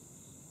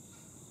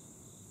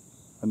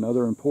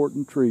 Another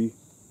important tree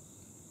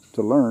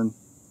to learn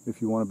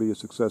if you want to be a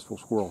successful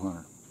squirrel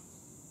hunter.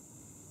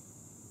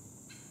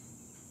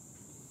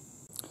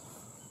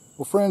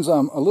 Well, friends,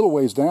 I'm a little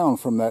ways down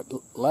from that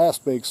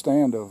last big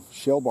stand of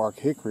shellbark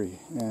hickory,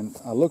 and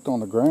I looked on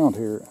the ground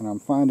here and I'm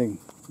finding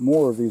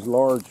more of these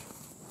large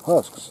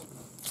husks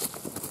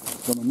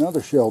from another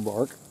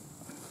shellbark,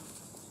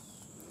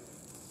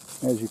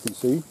 as you can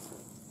see.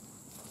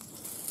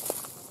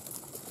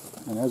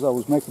 And as I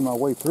was making my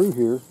way through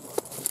here,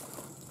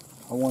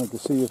 I wanted to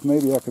see if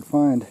maybe I could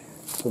find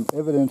some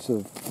evidence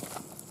of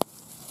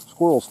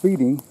squirrels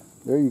feeding.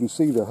 There you can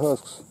see the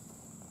husks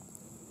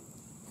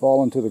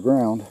falling to the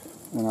ground,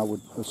 and I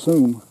would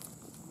assume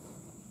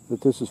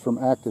that this is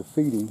from active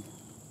feeding.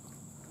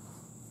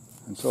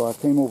 And so I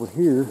came over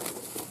here,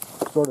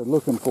 started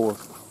looking for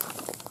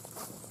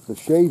the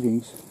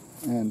shavings,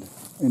 and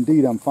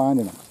indeed I'm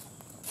finding them,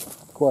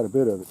 quite a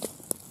bit of it.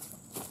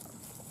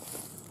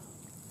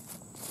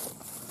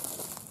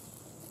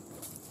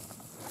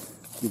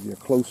 Give you a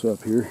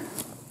close-up here.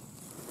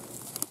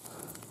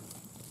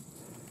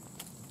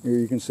 Here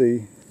you can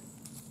see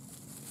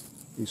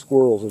these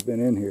squirrels have been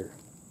in here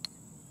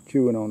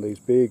chewing on these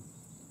big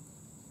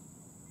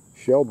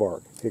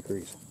shellbark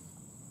hickories.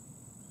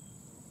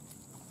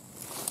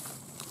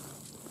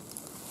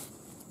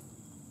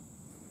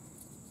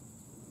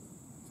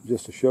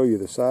 Just to show you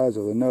the size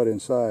of the nut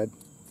inside.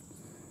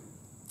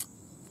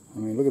 I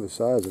mean, look at the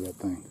size of that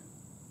thing.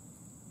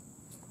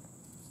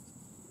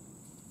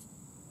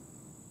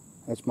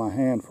 That's my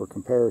hand for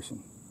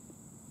comparison.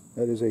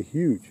 That is a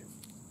huge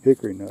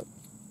hickory nut.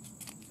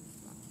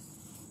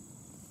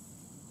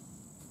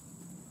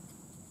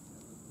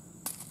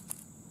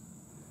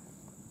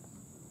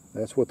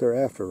 That's what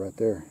they're after right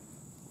there.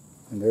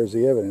 And there's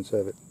the evidence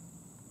of it,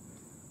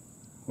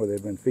 where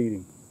they've been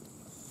feeding.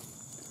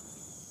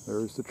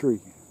 There's the tree.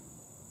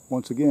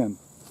 Once again,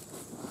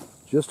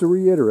 just to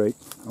reiterate,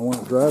 I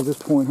want to drive this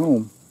point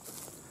home.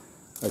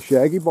 A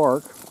shaggy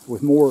bark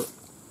with more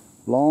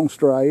long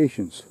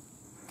striations.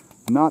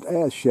 Not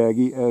as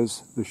shaggy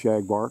as the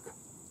shagbark,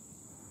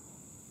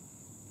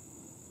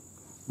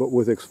 but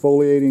with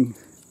exfoliating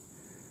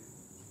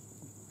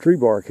tree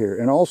bark here,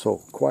 and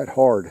also quite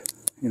hard,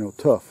 you know,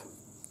 tough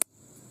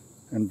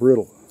and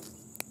brittle.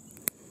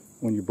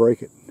 When you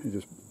break it, it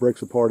just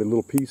breaks apart in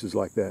little pieces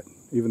like that,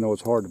 even though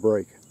it's hard to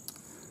break.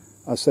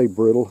 I say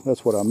brittle,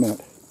 that's what I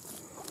meant.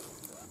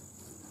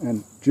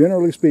 And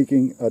generally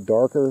speaking, a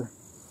darker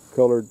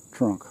colored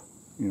trunk,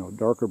 you know,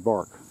 darker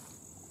bark.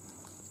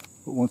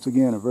 But once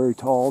again, a very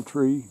tall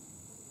tree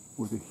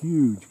with a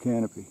huge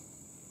canopy.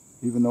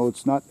 Even though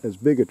it's not as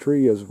big a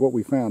tree as what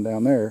we found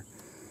down there,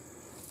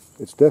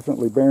 it's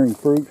definitely bearing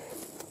fruit,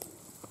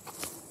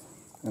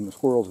 and the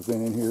squirrels have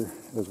been in here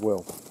as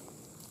well.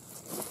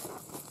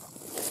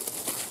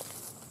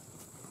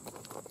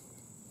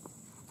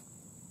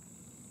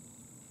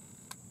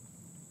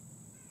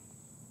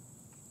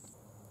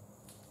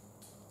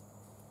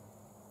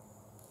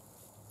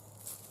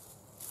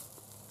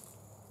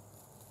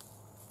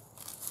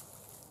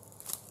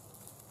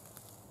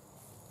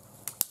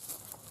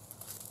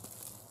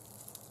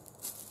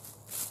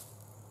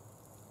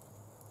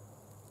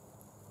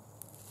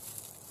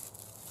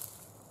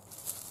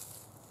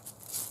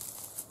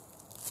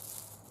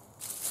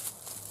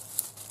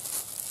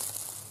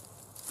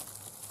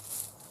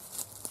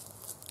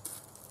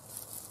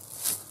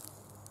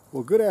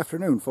 Well, good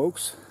afternoon,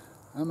 folks.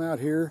 I'm out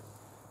here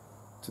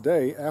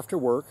today after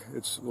work.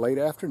 It's late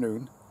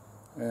afternoon,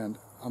 and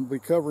I'm be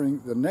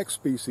covering the next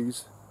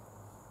species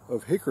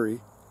of hickory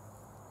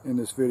in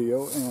this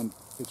video, and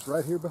it's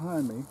right here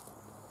behind me.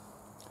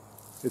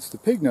 It's the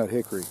pignut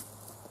hickory,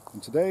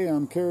 and today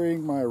I'm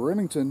carrying my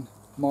Remington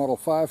Model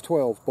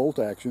 512 bolt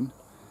action.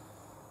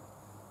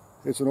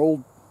 It's an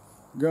old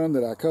gun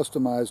that I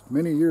customized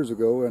many years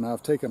ago, and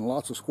I've taken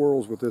lots of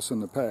squirrels with this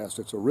in the past.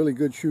 It's a really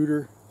good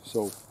shooter,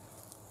 so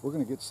we're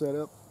going to get set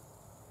up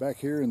back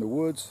here in the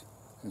woods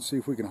and see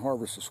if we can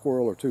harvest a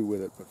squirrel or two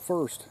with it. But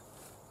first,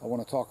 I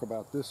want to talk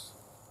about this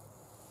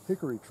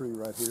hickory tree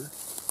right here.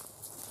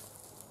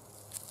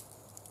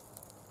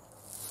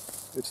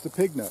 It's the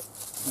pignut,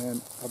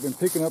 and I've been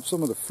picking up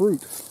some of the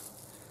fruit.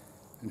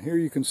 And here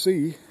you can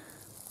see,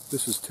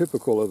 this is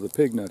typical of the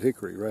pignut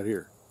hickory right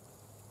here.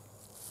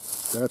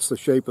 That's the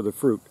shape of the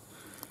fruit.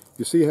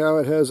 You see how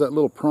it has that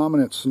little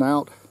prominent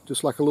snout,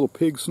 just like a little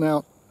pig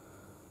snout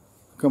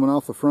coming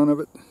off the front of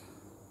it?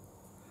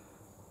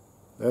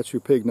 That's your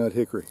pignut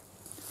hickory.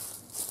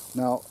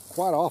 Now,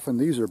 quite often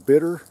these are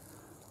bitter,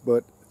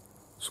 but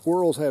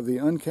squirrels have the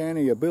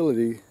uncanny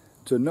ability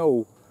to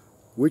know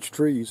which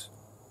trees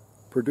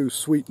produce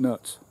sweet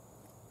nuts.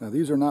 Now,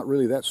 these are not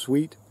really that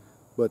sweet,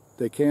 but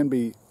they can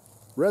be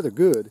rather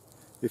good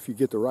if you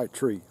get the right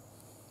tree.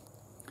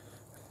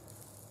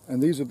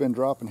 And these have been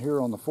dropping here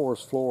on the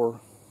forest floor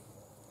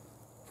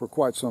for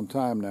quite some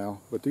time now,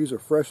 but these are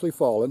freshly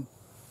fallen.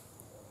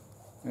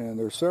 And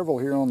there's several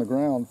here on the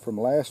ground from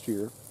last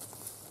year.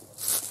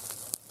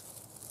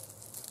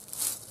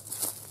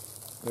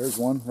 There's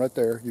one right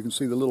there. You can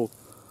see the little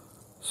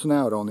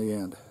snout on the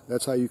end.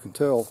 That's how you can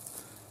tell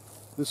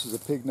this is a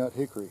pignut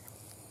hickory.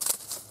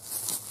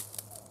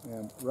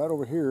 And right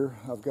over here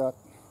I've got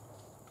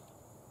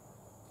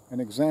an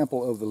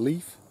example of the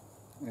leaf,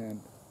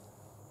 and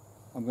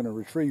I'm going to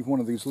retrieve one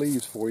of these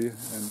leaves for you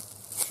and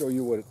show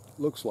you what it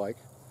looks like.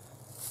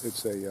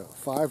 It's a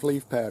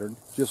 5-leaf pattern,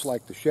 just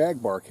like the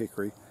shagbark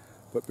hickory.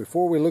 But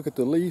before we look at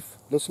the leaf,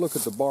 let's look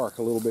at the bark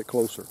a little bit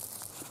closer.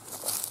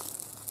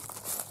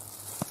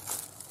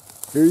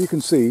 Here you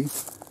can see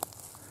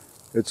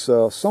it's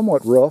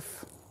somewhat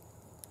rough,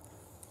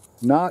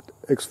 not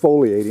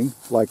exfoliating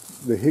like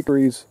the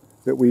hickories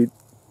that we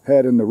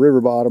had in the river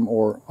bottom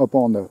or up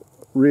on the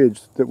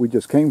ridge that we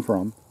just came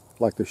from,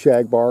 like the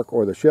shagbark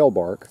or the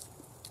shellbark.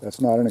 That's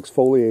not an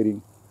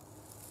exfoliating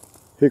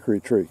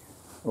hickory tree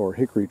or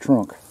hickory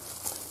trunk.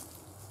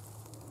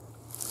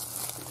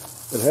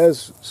 It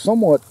has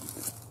somewhat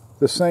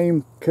the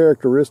same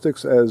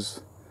characteristics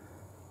as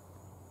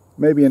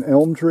maybe an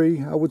elm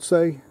tree, I would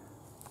say.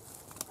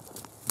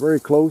 Very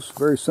close,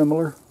 very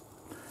similar.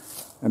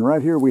 And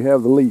right here we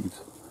have the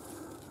leaves.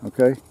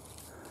 Okay?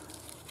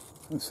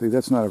 Let's see,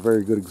 that's not a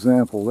very good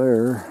example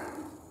there.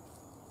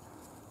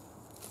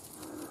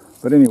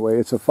 But anyway,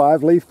 it's a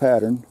 5-leaf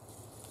pattern.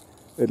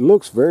 It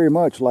looks very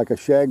much like a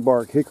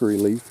shagbark hickory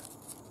leaf.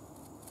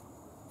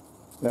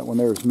 That one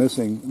there is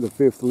missing the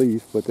 5th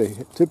leaf, but they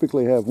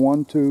typically have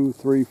 1, 2,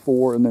 3,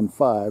 4, and then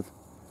 5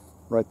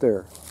 right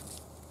there.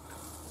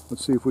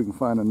 Let's see if we can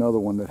find another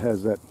one that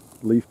has that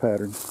leaf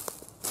pattern.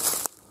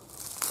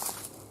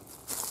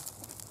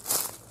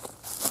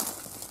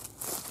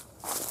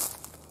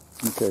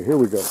 Okay, here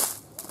we go.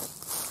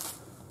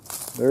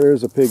 There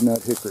is a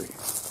pignut hickory.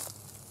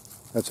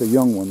 That's a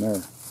young one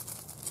there.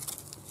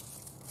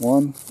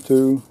 1,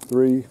 2,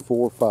 3,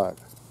 4, 5.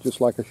 Just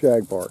like a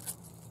shagbark.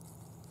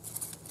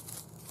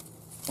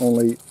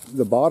 Only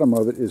the bottom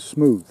of it is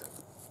smooth.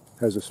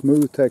 Has a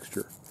smooth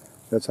texture.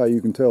 That's how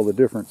you can tell the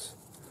difference.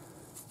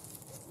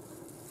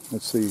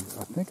 Let's see.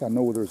 I think I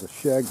know there's a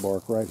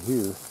shagbark right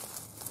here.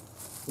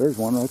 There's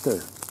one right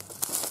there.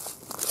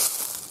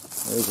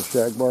 There's a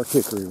shagbark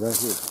hickory right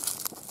here.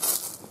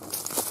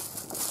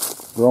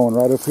 Growing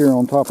right up here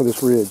on top of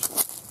this ridge.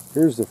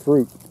 Here's the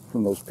fruit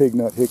from those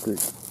pignut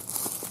hickories.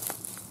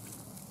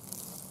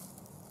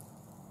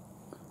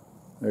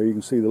 There you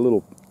can see the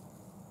little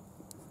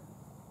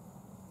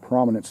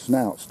prominent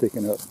snout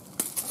sticking up.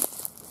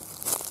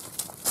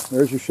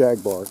 There's your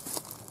shagbark.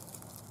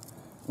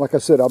 Like I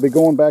said, I'll be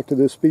going back to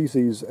this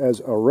species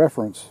as a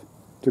reference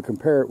to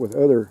compare it with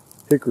other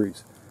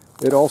hickories.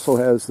 It also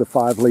has the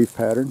 5-leaf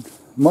pattern,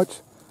 much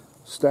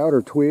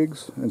stouter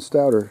twigs and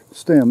stouter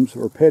stems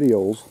or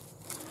petioles,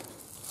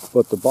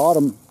 but the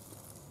bottom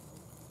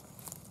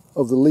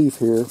of the leaf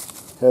here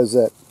has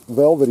that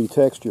velvety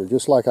texture,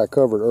 just like I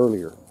covered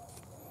earlier.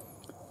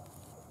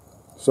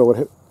 So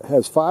it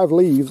has 5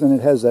 leaves, and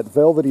it has that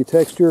velvety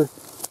texture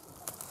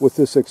with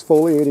this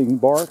exfoliating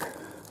bark.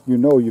 You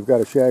know you've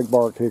got a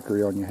shagbark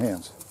hickory on your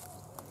hands.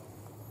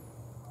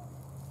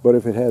 But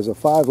if it has a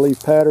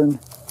 5-leaf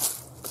pattern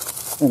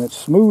and it's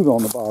smooth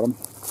on the bottom,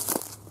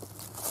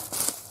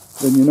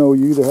 then you know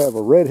you either have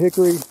a red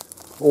hickory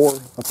or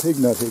a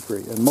pignut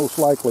hickory, and most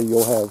likely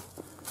you'll have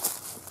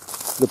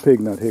the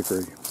pignut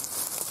hickory.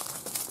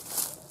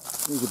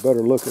 Here's a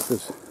better look at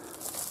this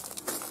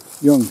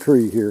young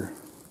tree here.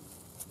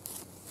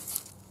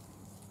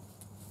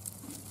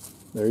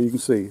 There you can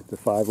see the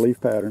 5-leaf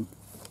pattern.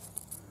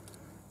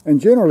 And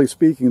generally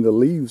speaking, the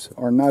leaves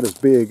are not as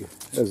big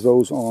as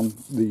those on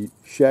the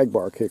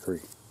shagbark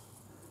hickory.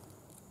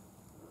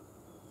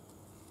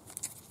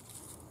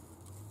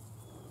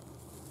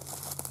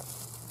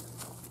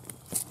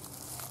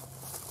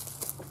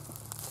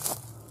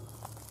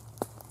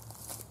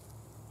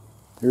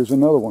 Here's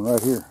another one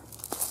right here.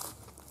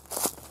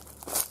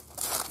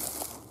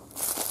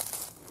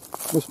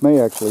 This may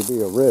actually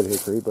be a red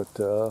hickory, but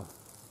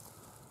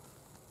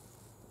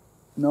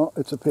no,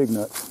 it's a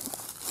pignut.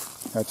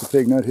 That's a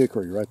pignut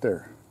hickory right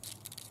there.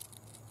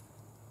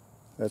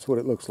 That's what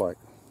it looks like.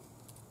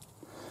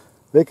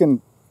 They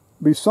can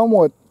be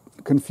somewhat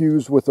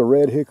confused with the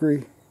red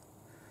hickory,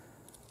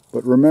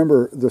 but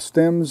remember the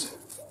stems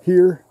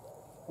here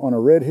on a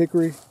red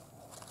hickory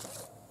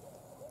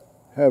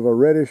have a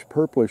reddish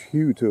purplish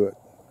hue to it,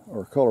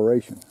 or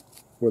coloration,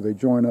 where they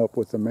join up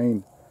with the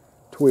main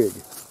twig.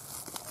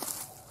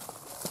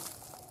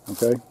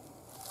 Okay?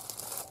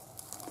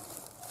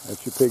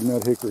 That's your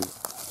pignut hickory.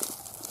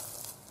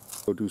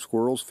 So do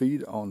squirrels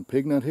feed on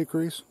pignut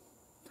hickories?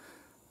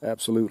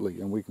 Absolutely,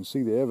 and we can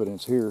see the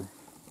evidence here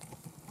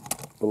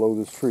below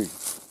this tree.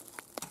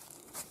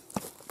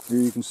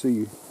 Here you can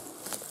see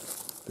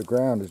the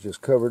ground is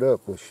just covered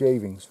up with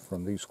shavings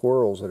from these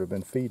squirrels that have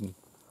been feeding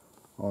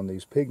on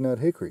these pignut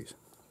hickories.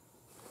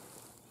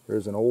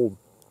 There's an old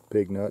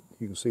pignut.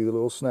 You can see the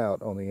little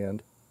snout on the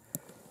end.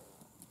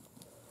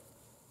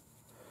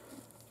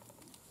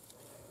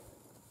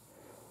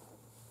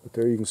 But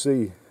there you can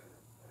see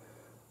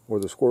where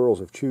the squirrels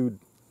have chewed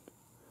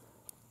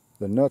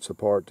the nuts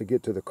apart to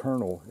get to the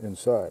kernel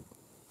inside.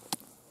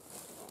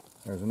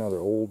 There's another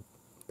old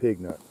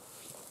pignut.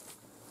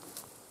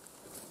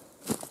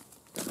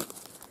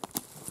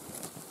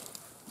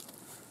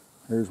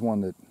 Here's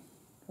one that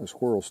a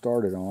squirrel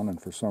started on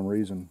and for some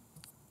reason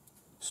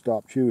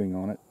stopped chewing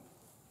on it.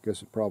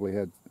 Guess it probably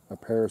had a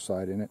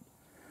parasite in it.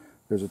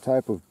 There's a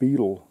type of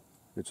beetle.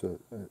 It's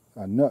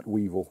a nut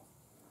weevil.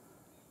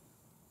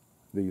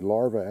 The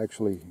larvae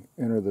actually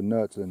enter the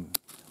nuts and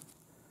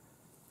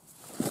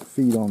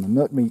feed on the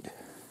nut meat.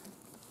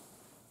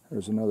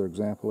 There's another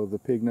example of the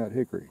pignut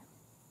hickory.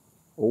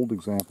 Old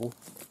example.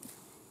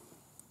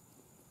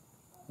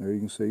 There you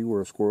can see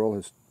where a squirrel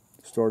has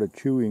started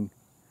chewing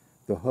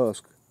the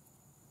husk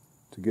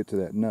to get to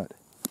that nut.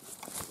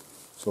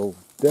 So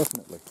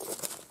definitely,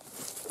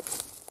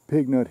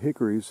 pignut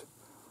hickories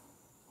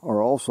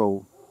are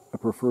also a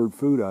preferred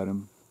food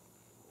item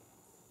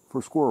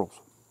for squirrels.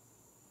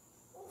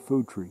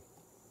 Food tree.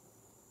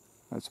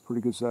 That's a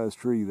pretty good sized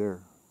tree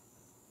there.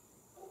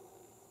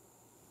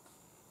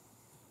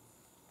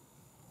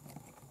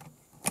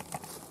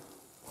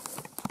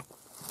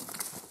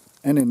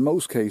 And in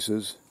most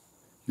cases,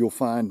 you'll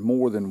find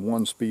more than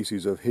one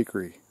species of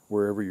hickory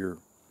wherever you're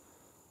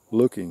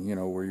looking, you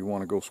know, where you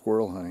want to go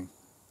squirrel hunting.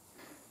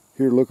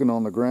 Here looking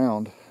on the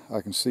ground,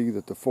 I can see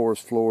that the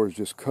forest floor is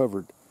just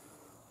covered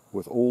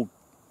with old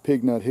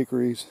pignut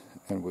hickories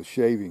and with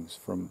shavings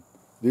from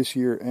this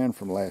year and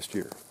from last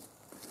year.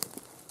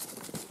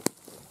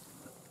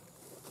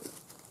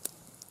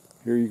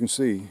 Here you can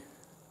see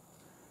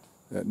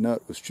that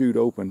nut was chewed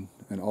open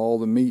and all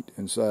the meat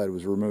inside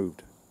was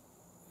removed.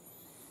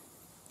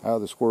 How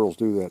the squirrels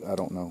do that, I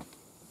don't know.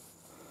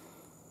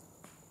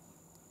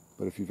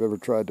 But if you've ever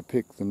tried to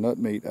pick the nut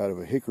meat out of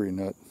a hickory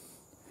nut,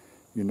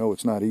 you know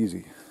it's not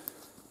easy.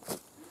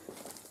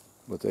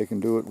 But they can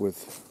do it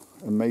with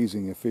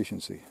amazing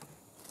efficiency.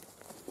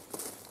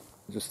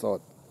 I just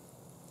thought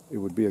it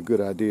would be a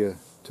good idea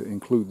to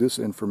include this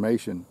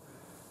information,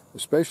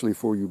 especially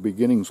for you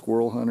beginning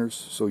squirrel hunters,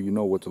 so you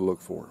know what to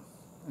look for.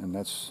 And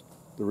that's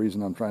the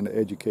reason I'm trying to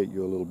educate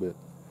you a little bit.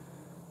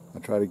 I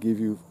try to give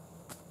you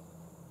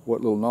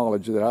what little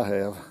knowledge that I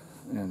have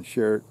and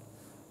share it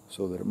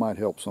so that it might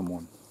help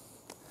someone.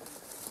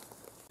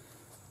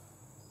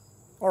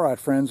 Alright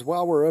friends,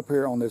 while we're up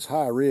here on this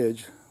high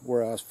ridge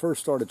where I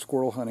first started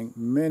squirrel hunting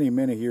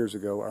many years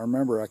ago, I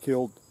remember I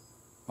killed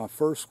my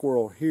first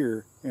squirrel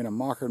here in a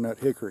mockernut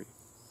hickory.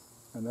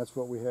 And that's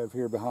what we have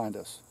here behind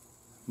us.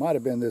 Might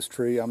have been this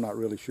tree, I'm not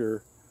really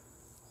sure.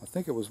 I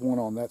think it was one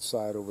on that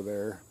side over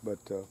there, but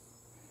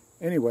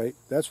anyway,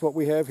 that's what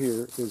we have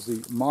here is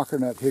the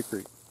mockernut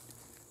hickory.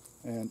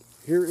 And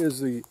here is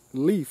the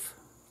leaf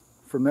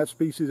from that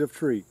species of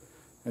tree.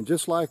 And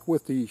just like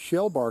with the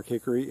shellbark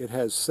hickory, it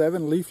has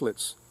 7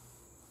 leaflets.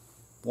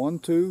 1,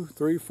 2,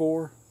 3,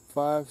 4,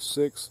 5,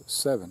 6,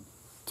 7,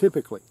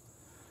 typically.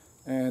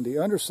 And the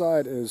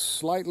underside is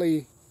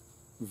slightly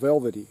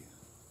velvety,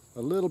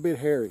 a little bit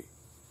hairy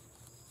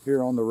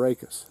here on the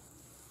rachis.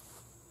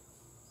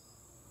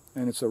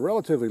 And it's a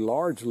relatively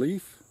large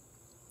leaf,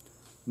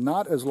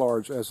 not as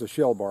large as the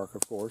shellbark,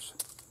 of course,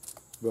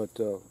 but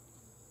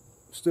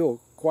still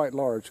quite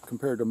large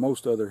compared to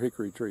most other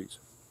hickory trees.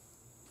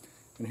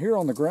 And here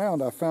on the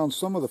ground I found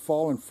some of the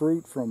fallen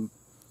fruit from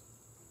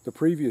the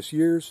previous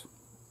years.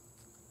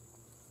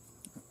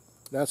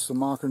 That's the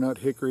mockernut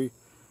hickory,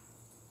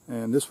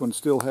 and this one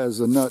still has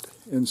the nut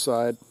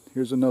inside.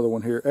 Here's another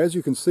one here. As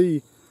you can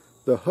see,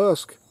 the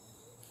husk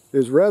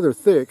is rather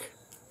thick,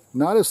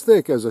 Not as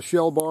thick as a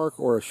shellbark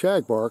or a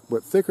shagbark,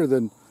 but thicker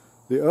than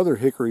the other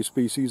hickory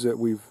species that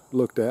we've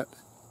looked at,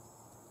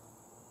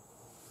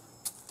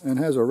 and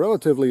has a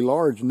relatively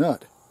large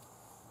nut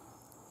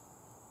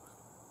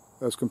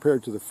as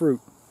compared to the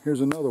fruit.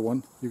 Here's another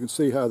one. You can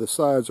see how the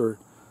sides are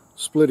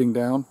splitting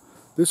down.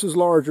 This is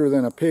larger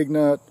than a pig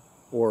nut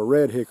or a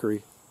red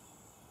hickory,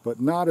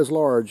 but not as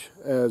large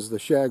as the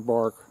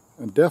shagbark,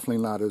 and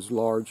definitely not as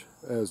large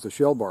as the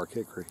shellbark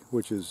hickory,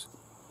 which is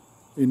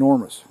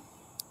enormous.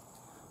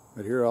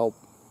 But here, I'll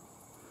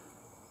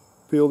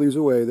peel these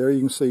away. There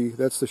you can see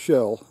that's the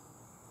shell.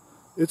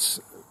 It's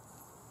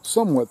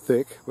somewhat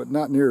thick, but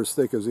not near as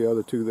thick as the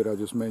other two that I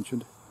just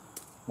mentioned.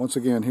 Once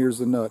again, here's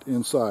the nut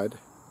inside.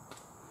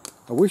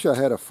 I wish I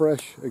had a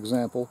fresh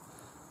example,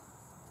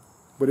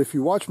 but if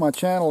you watch my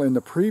channel in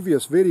the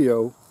previous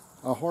video,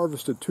 I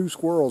harvested 2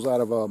 squirrels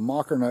out of a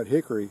mockernut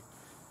hickory,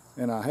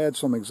 and I had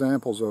some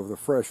examples of the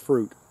fresh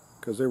fruit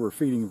because they were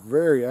feeding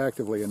very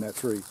actively in that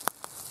tree.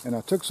 And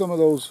I took some of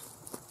those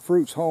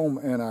fruits home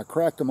and I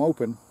cracked them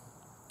open,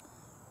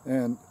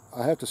 and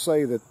I have to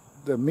say that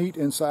the meat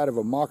inside of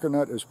a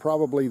mockernut is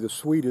probably the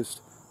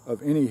sweetest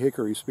of any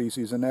hickory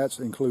species, and that's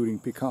including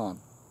pecan.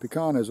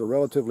 Pecan is a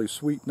relatively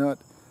sweet nut,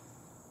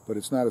 but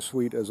it's not as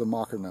sweet as a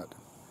mockernut.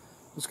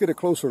 Let's get a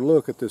closer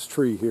look at this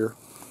tree here.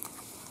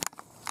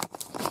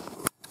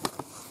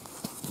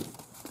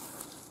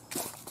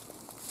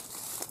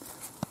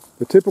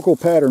 The typical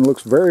pattern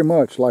looks very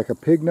much like a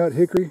pignut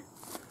hickory,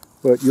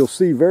 but you'll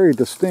see very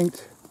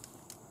distinct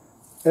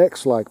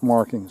X-like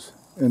markings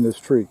in this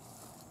tree,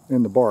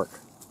 in the bark.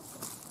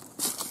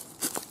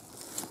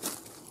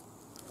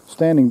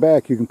 Standing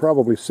back, you can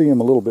probably see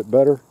them a little bit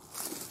better.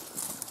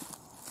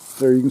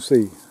 There you can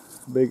see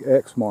a big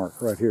X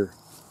mark right here.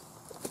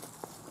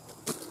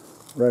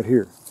 Right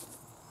here.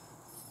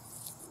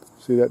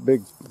 See that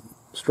big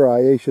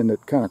striation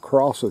that kind of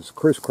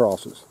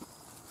crisscrosses?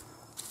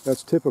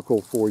 That's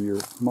typical for your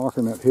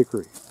mockernut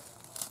hickory.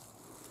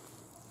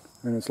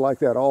 And it's like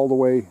that all the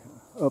way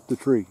up the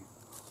tree.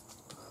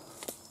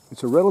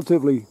 It's a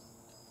relatively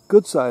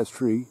good-sized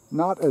tree,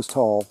 not as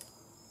tall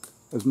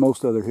as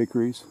most other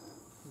hickories.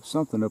 There's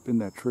something up in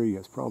that tree.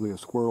 That's probably a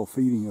squirrel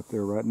feeding up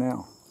there right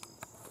now.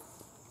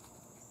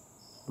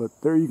 But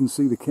there you can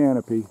see the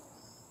canopy,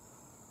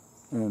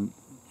 and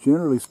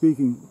generally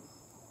speaking,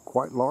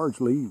 quite large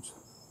leaves.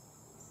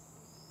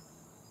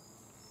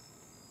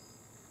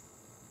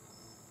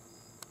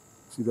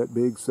 See that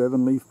big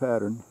 7-leaf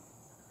pattern?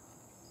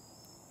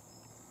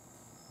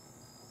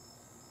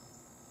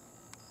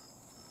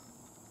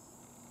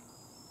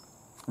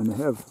 And they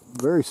have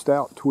very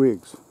stout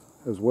twigs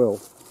as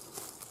well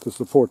to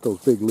support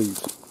those big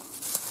leaves.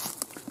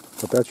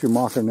 But that's your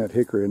mockernut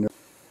hickory.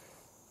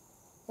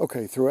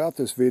 Okay, throughout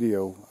this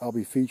video, I'll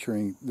be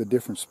featuring the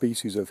different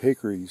species of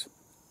hickories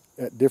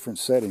at different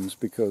settings,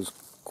 because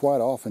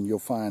quite often you'll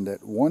find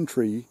that one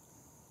tree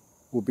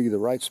will be the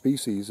right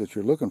species that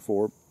you're looking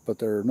for, but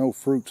there are no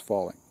fruits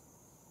falling.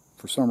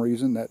 For some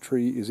reason, that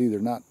tree is either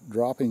not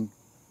dropping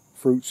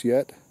fruits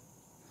yet,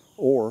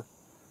 or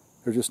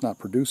they're just not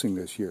producing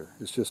this year.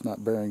 It's just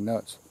not bearing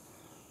nuts.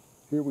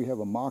 Here we have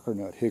a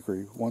mockernut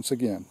hickory, once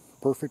again,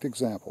 perfect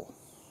example.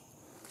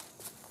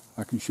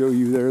 I can show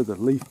you there the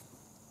leaf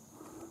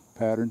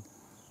pattern.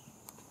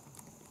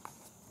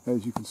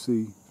 As you can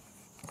see,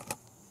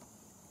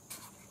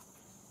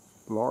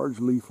 large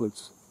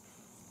leaflets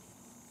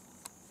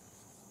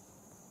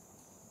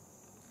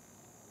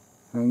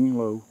hanging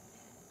low.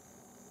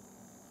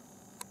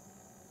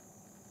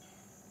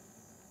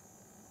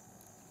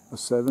 A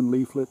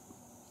 7-leaflet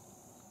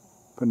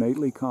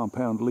pinnately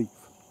compound leaf.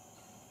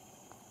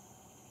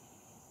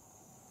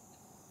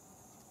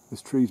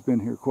 This tree's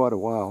been here quite a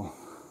while,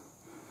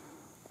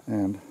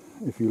 and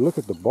if you look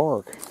at the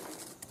bark,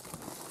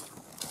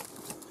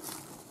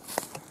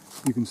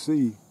 you can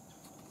see,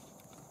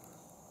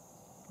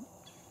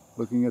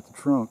 looking at the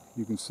trunk,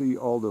 you can see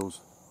all those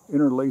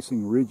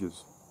interlacing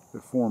ridges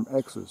that form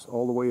X's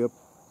all the way up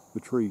the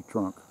tree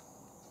trunk.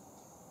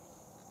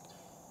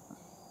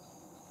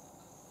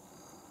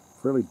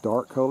 Fairly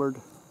dark colored.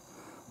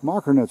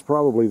 Mockernut's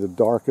probably the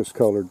darkest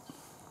colored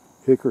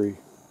hickory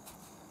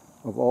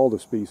of all the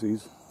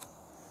species,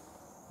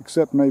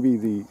 except maybe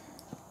the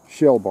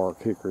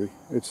shellbark hickory.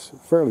 It's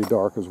fairly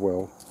dark as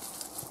well.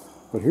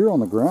 But here on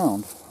the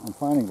ground, I'm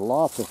finding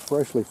lots of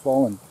freshly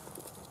fallen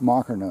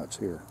mockernuts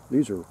here.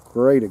 These are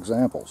great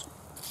examples.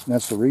 And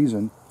that's the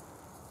reason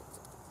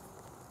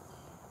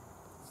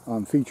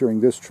I'm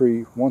featuring this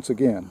tree once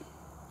again,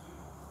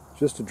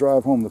 just to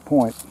drive home the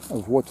point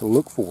of what to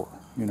look for,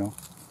 you know.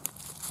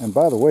 And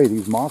by the way,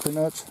 these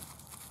mockernuts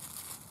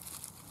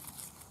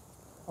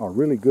are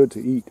really good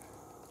to eat.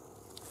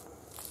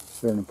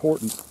 They're an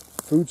important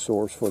food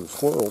source for the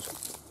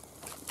squirrels,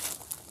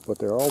 but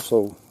they're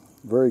also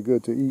very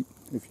good to eat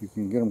if you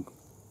can get them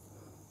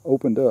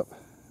opened up.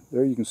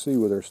 There you can see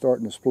where they're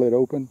starting to split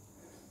open.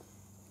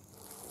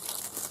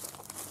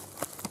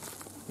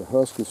 The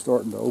husk is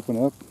starting to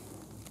open up.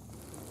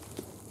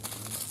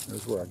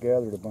 There's where I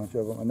gathered a bunch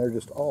of them, and they're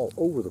just all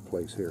over the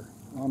place here.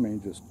 I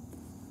mean, just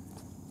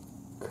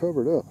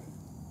covered up.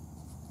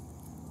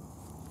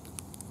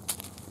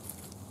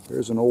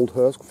 There's an old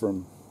husk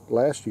from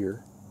last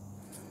year.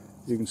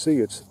 You can see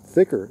it's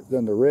thicker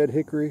than the red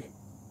hickory.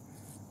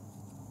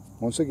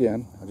 Once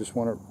again, I just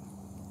want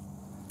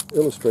to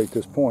illustrate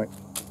this point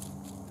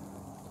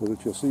so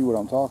that you'll see what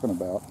I'm talking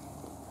about.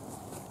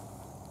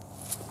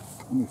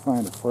 Let me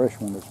find a fresh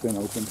one that's been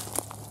opened.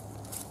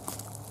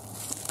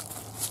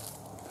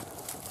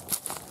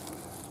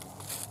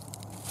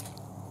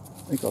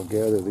 I think I'll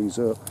gather these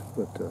up,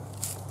 but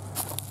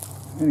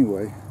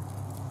anyway,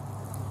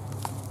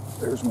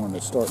 there's one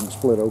that's starting to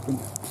split open.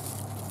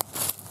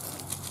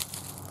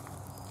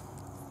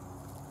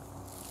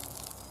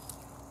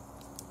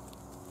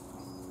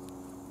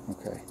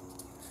 Okay.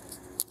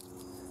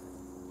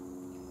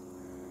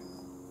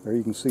 There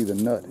you can see the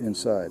nut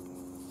inside.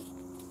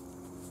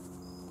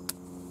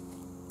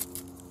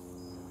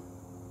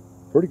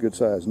 Pretty good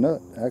sized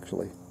nut,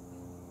 actually.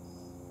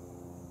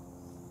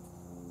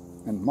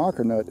 And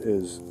mocker nut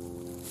is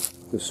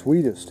the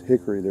sweetest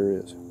hickory there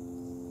is.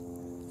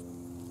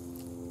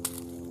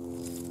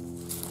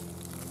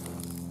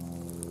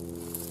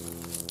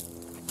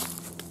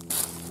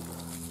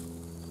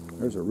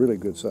 There's a really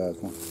good sized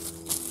one.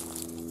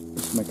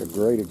 Let's make a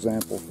great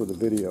example for the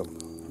video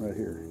right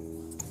here.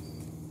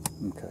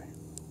 Okay.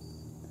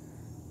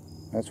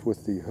 That's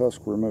with the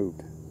husk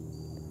removed.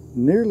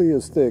 Nearly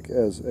as thick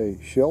as a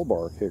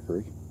shellbark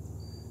hickory,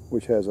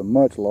 which has a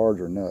much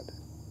larger nut.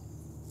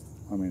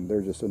 I mean,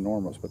 they're just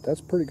enormous, but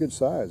that's pretty good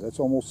size. That's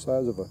almost the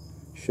size of a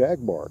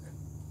shagbark.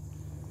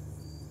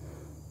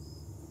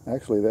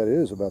 Actually, that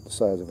is about the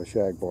size of a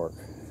shagbark.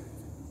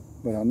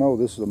 But I know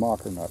this is a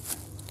mocker nut,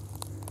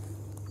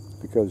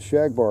 because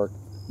shagbark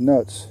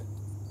nuts,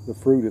 the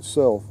fruit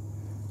itself,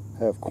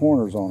 have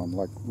corners on them,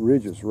 like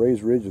ridges,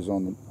 raised ridges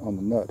on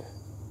the nut.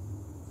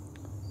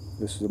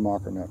 This is a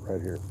mocker nut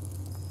right here.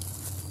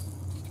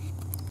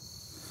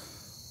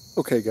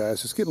 Okay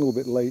guys, it's getting a little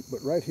bit late,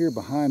 but right here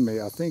behind me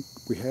I think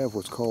we have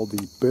what's called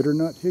the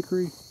bitternut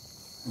hickory,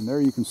 and there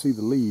you can see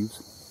the leaves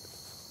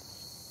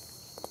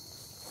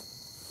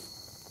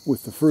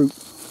with the fruit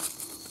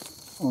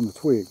on the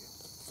twig.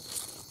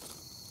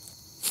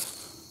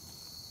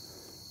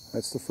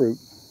 That's the fruit.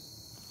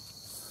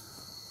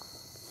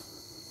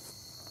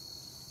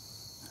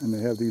 And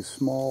they have these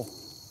small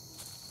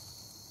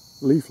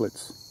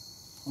leaflets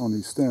on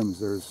these stems.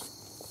 There's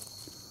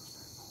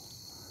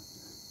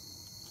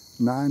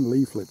 9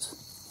 leaflets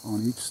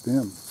on each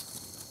stem.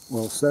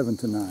 Well, 7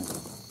 to 9.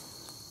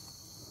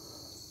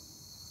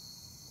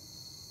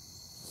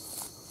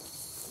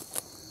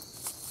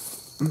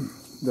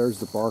 There's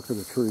the bark of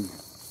the tree.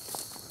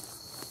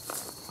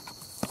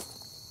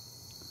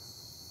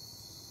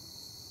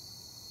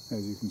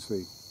 As you can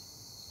see.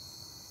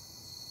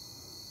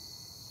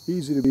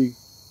 Easy to be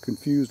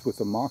confused with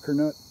the mocker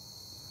nut.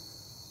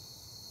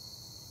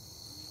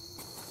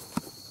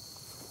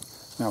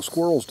 Now,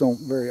 squirrels don't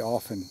very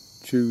often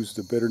choose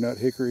the bitternut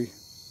hickory.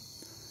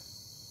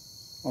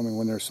 I mean,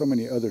 when there's so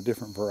many other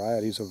different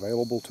varieties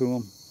available to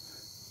them,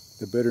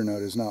 the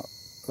bitternut is not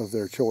of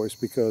their choice,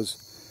 because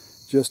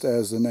just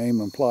as the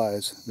name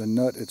implies, the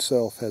nut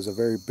itself has a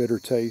very bitter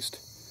taste,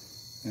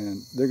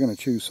 and they're going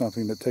to choose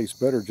something that tastes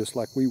better, just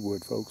like we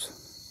would, folks.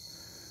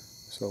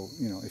 So,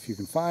 you know, if you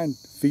can find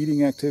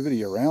feeding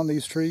activity around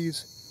these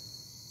trees,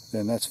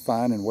 then that's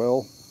fine and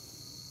well,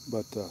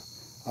 but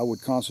I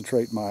would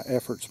concentrate my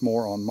efforts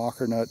more on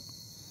mocker nut,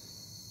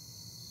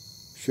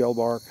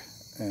 shellbark,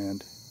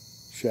 and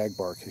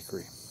shagbark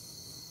hickory.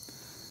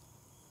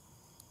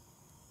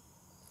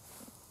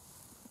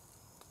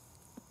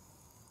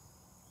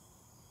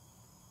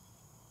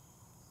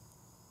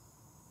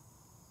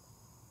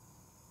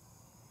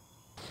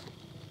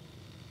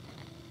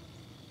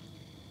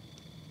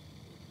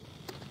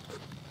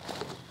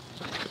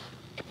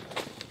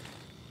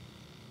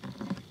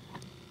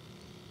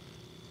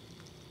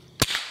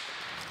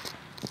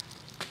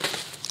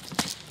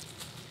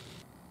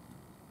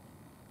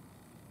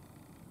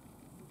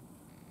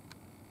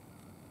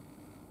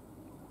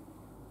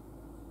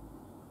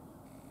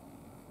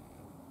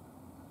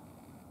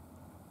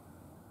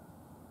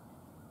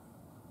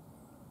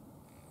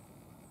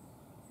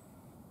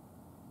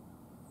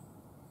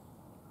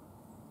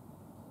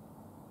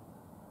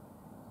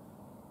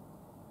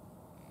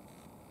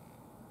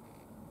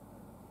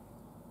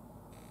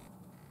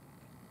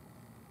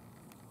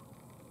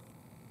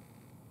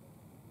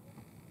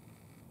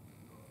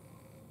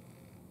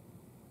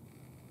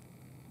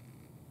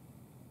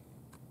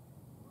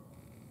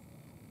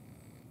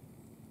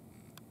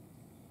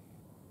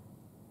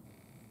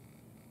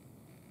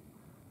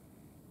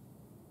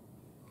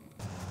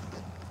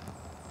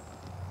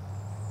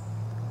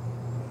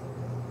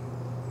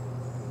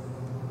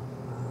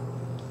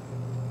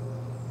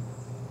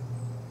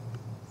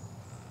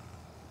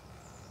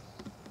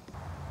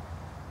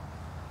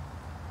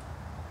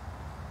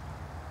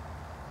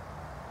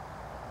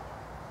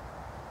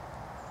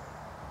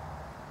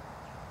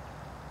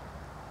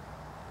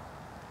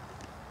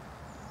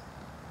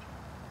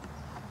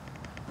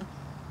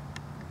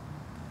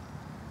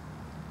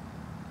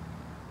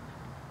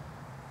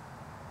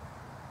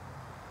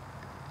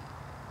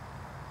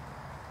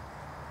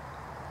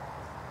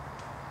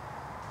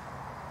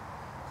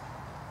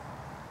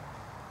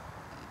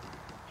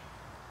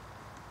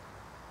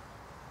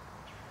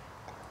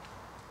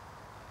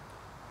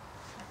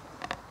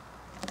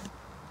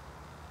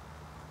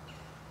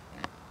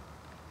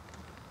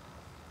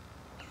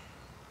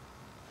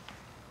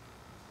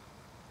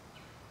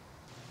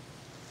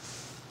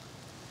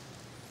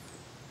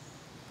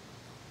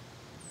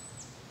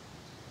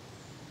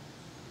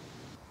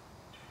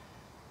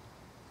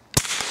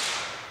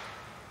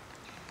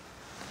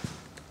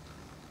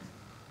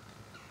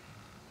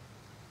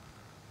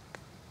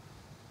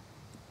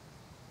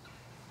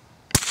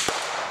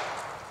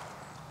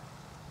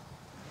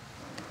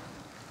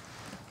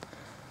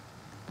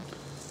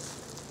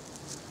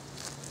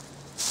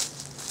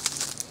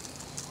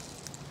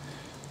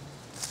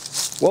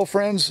 Well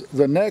friends,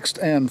 the next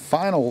and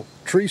final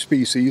tree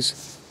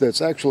species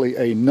that's actually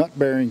a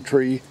nut-bearing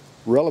tree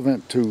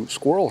relevant to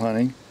squirrel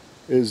hunting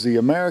is the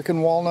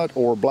American walnut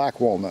or black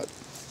walnut.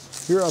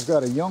 Here I've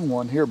got a young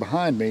one here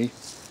behind me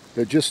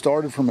that just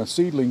started from a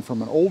seedling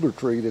from an older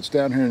tree that's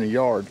down here in the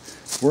yard.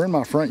 We're in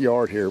my front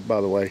yard here,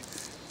 by the way,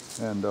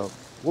 and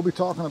we'll be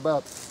talking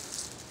about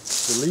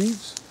the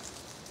leaves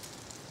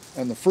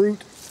and the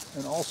fruit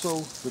and also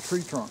the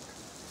tree trunk.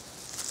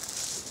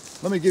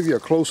 Let me give you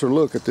a closer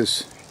look at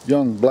this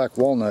young black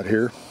walnut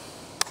here.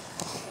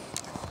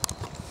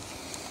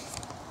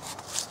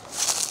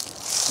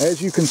 As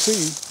you can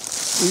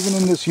see,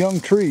 even in this young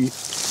tree,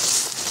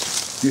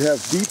 you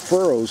have deep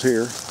furrows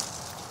here.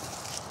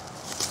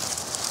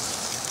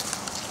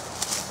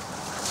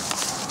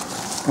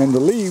 And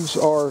the leaves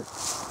are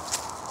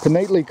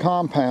pinnately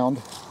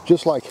compound,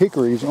 just like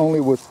hickories,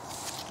 only with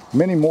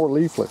many more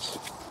leaflets.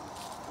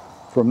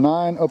 From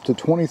 9 up to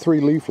 23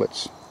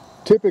 leaflets.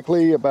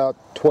 Typically about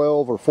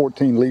 12 or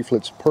 14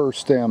 leaflets per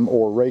stem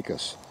or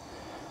rachis.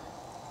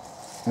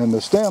 And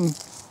the stem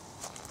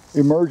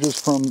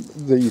emerges from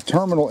the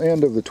terminal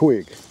end of the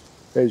twig,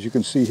 as you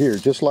can see here,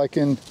 just like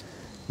in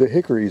the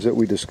hickories that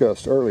we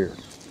discussed earlier.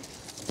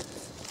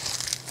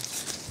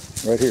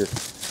 Right here.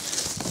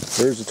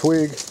 There's the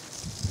twig,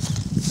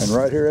 and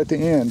right here at the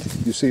end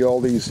you see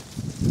all these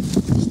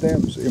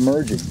stems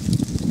emerging,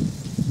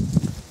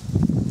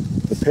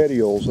 the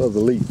petioles of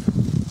the leaf.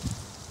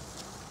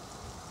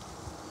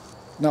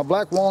 Now,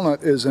 black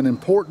walnut is an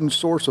important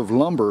source of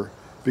lumber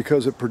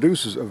because it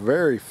produces a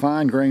very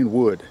fine-grained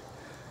wood.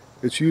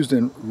 It's used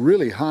in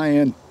really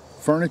high-end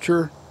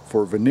furniture,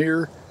 for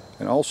veneer,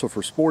 and also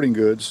for sporting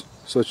goods,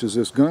 such as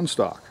this gun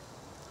stock.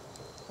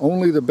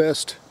 Only the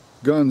best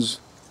guns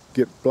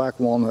get black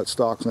walnut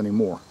stocks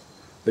anymore.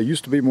 They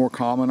used to be more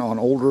common on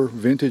older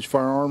vintage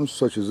firearms,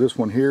 such as this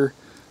one here,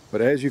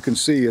 but as you can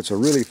see, it's a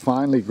really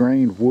finely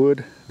grained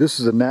wood. This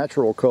is a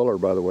natural color,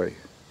 by the way.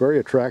 Very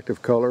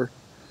attractive color.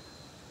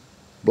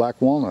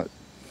 Black walnut.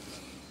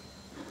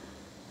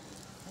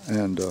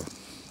 And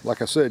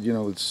like I said, you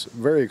know, it's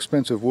very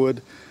expensive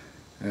wood,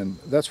 and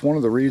that's one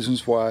of the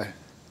reasons why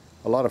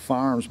a lot of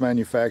firearms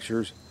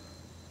manufacturers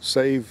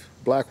save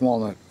black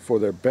walnut for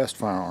their best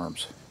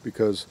firearms,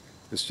 because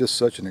it's just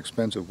such an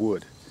expensive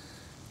wood.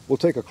 We'll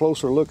take a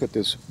closer look at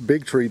this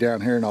big tree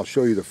down here and I'll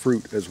show you the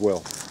fruit as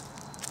well.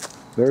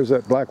 There's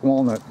that black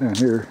walnut down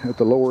here at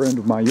the lower end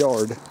of my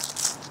yard.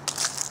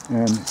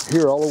 And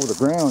here all over the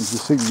ground you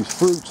see these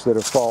fruits that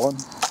have fallen.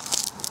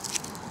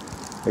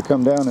 They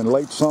come down in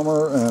late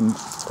summer and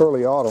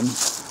early autumn,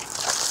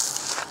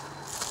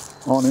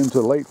 on into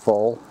late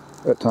fall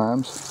at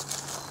times.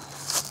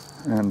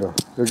 And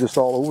they're just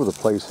all over the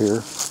place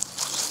here.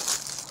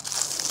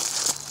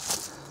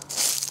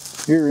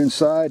 Here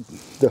inside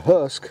the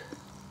husk,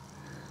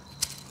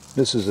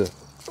 this is a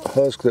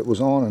husk that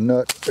was on a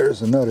nut.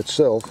 There's the nut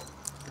itself.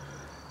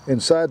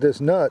 Inside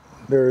this nut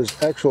there is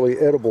actually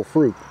edible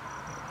fruit.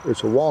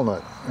 It's a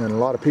walnut, and a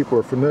lot of people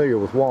are familiar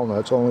with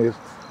walnuts, only it's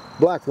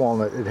black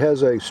walnut. It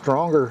has a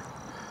stronger,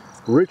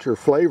 richer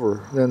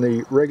flavor than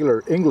the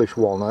regular English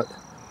walnut.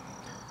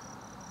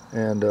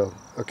 And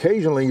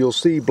occasionally you'll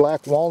see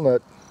black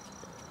walnut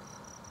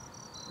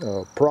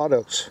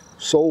products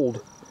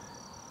sold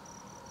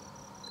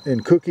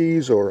in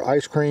cookies or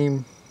ice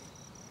cream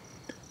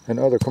and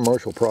other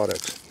commercial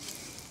products.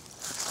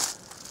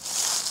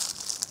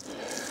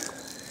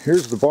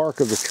 Here's the bark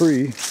of the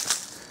tree.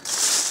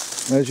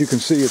 As you can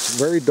see, it's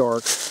very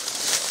dark,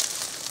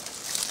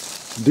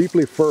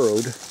 deeply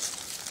furrowed,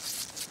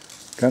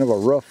 kind of a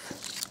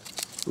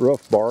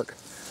rough bark,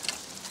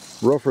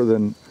 rougher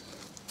than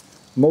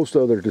most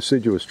other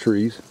deciduous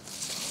trees,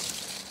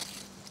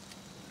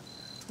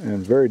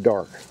 and very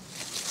dark.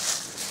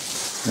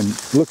 And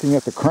looking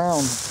at the crown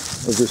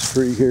of this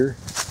tree here,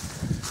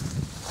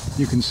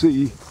 you can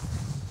see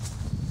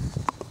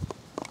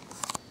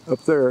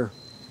up there,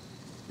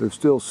 there's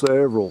still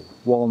several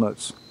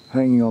walnuts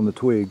hanging on the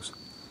twigs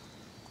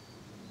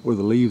where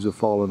the leaves have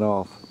fallen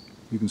off.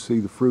 You can see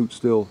the fruit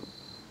still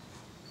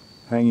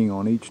hanging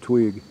on each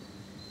twig.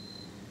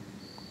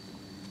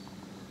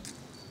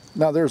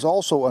 Now there's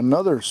also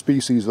another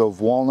species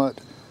of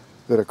walnut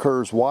that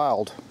occurs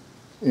wild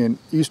in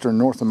eastern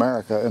North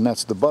America, and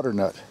that's the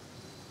butternut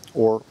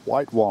or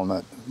white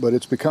walnut, but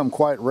it's become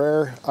quite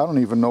rare. I don't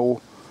even know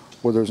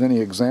where there's any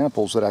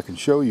examples that I can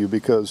show you,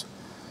 because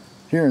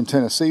here in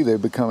Tennessee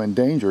they've become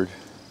endangered,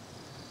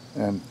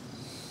 and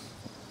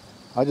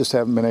I just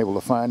haven't been able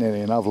to find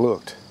any, and I've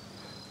looked.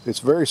 It's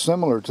very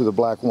similar to the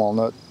black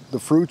walnut. The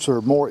fruits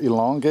are more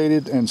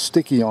elongated and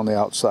sticky on the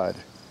outside,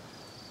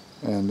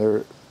 and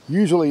they're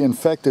usually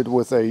infected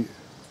with a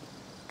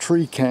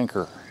tree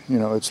canker. You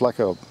know, it's like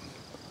a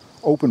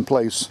open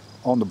place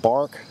on the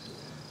bark,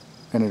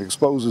 and it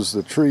exposes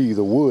the tree,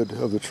 the wood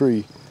of the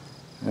tree,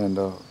 and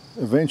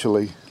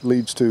eventually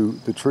leads to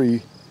the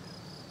tree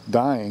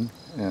dying,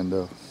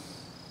 and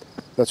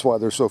that's why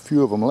there's so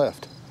few of them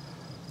left.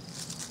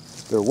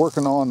 They're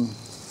working on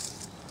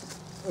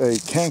a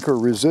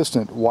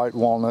canker-resistant white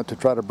walnut to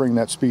try to bring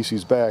that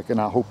species back, and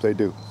I hope they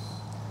do.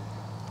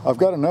 I've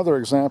got another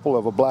example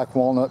of a black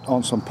walnut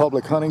on some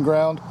public hunting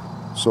ground,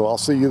 so I'll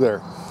see you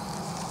there.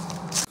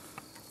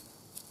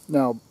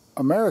 Now,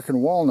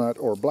 American walnut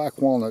or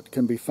black walnut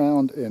can be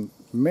found in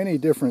many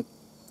different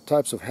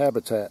types of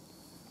habitat.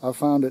 I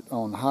found it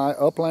on high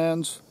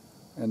uplands,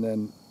 and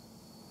then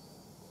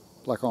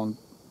like on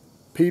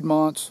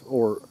Piedmonts,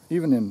 or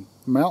even in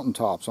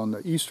mountaintops on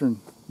the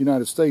eastern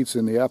United States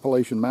in the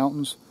Appalachian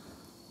Mountains.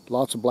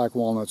 Lots of black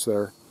walnuts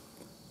there.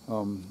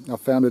 I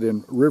found it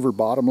in river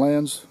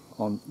bottomlands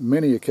on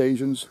many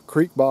occasions,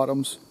 creek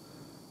bottoms,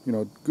 you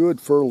know,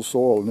 good fertile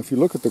soil. And if you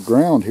look at the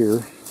ground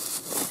here,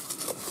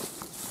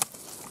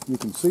 you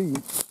can see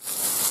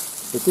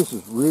that this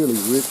is really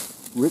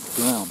rich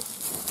ground.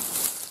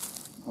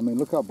 I mean,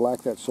 look how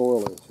black that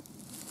soil is.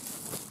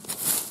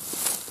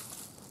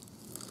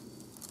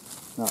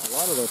 Now, a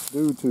lot of that's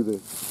due to the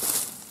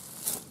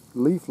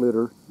leaf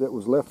litter that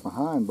was left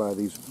behind by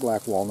these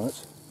black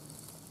walnuts.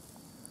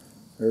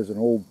 There's an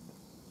old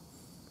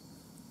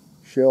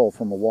shell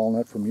from a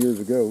walnut from years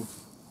ago,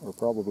 or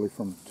probably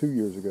from 2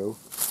 years ago.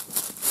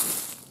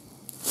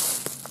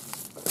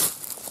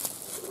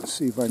 Let's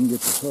see if I can get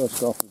the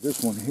husk off of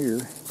this one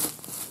here.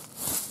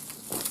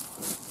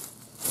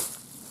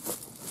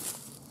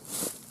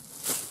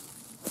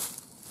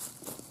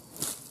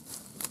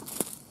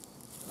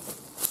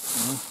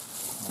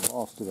 I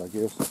lost it, I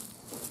guess.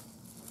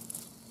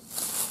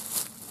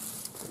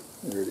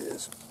 There it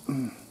is.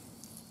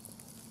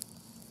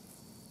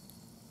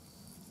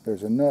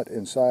 There's a nut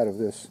inside of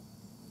this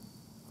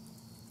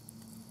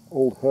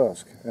old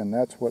husk, and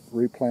that's what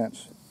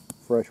replants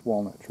fresh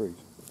walnut trees.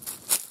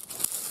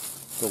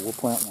 So we'll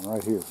plant one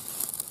right here.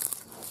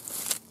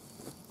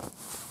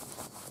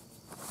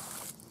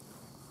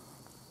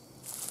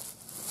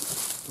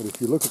 But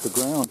if you look at the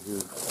ground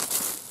here,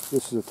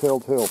 this is a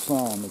telltale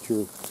sign that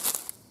you're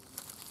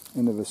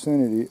in the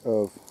vicinity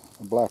of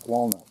a black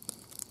walnut.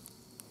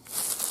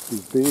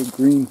 These big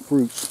green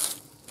fruits.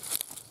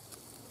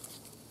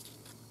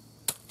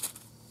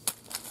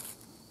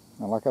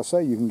 Now, like I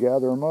say, you can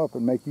gather them up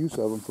and make use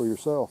of them for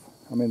yourself.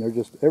 I mean, they're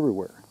just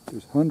everywhere.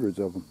 There's hundreds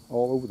of them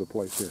all over the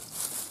place here.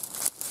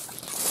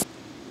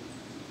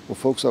 Well,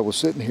 folks, I was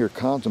sitting here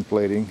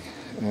contemplating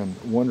and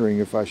wondering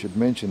if I should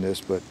mention this,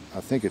 but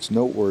I think it's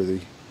noteworthy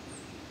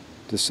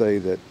to say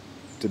that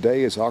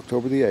today is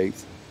October the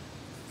 8th.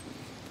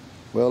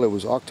 Well, it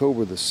was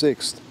October the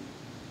 6th,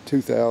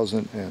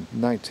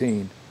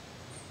 2019,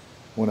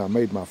 when I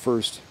made my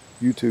first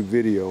YouTube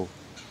video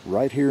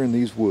right here in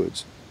these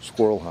woods,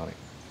 squirrel hunting.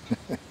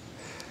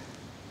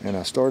 And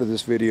I started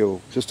this video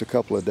just a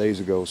couple of days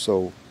ago,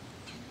 so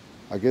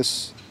I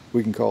guess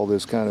we can call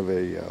this kind of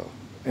a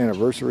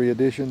anniversary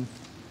edition,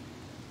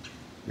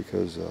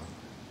 because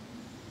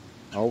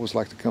I always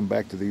like to come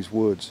back to these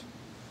woods,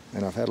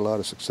 and I've had a lot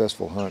of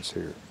successful hunts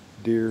here.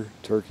 Deer,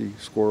 turkey,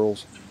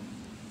 squirrels,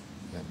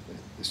 and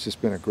it's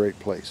just been a great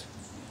place.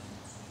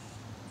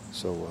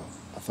 So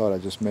I thought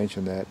I'd just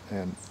mention that.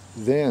 And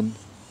then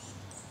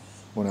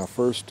when I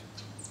first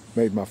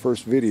made my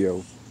first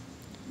video,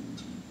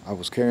 I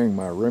was carrying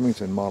my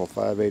Remington Model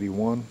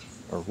 581,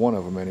 or one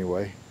of them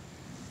anyway,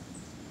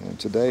 and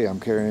today I'm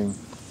carrying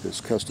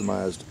this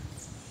customized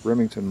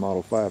Remington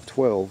Model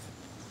 512,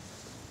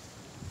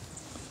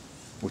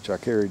 which I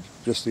carried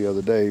just the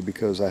other day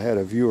because I had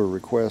a viewer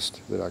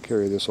request that I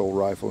carry this old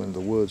rifle into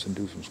the woods and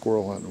do some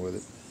squirrel hunting with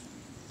it.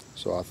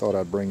 So I thought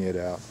I'd bring it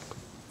out.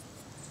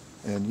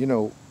 And you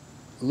know,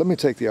 let me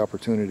take the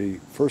opportunity,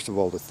 first of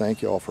all, to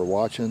thank you all for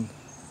watching,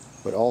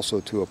 but also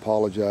to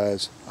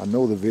apologize. I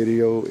know the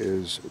video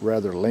is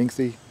rather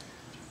lengthy,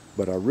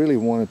 but I really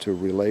wanted to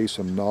relay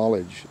some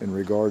knowledge in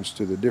regards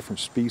to the different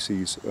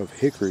species of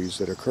hickories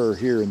that occur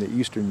here in the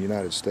eastern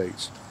United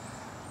States.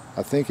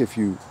 I think if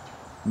you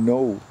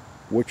know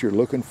what you're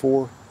looking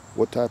for,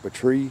 what type of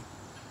tree,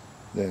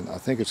 then I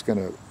think it's going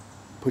to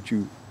put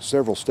you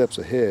several steps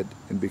ahead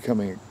in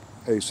becoming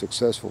a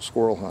successful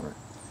squirrel hunter.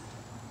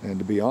 And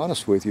to be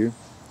honest with you,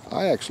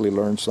 I actually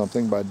learned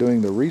something by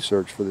doing the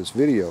research for this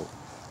video.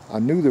 I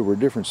knew there were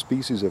different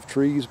species of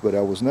trees, but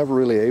I was never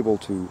really able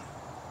to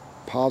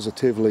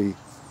positively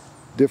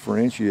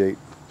differentiate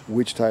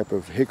which type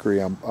of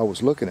hickory I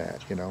was looking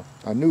at. You know,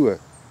 I knew a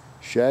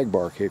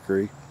shagbark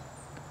hickory,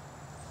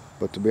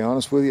 but to be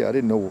honest with you, I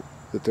didn't know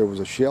that there was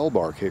a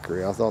shellbark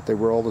hickory. I thought they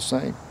were all the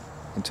same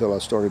until I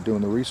started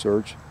doing the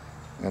research,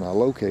 and I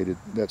located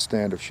that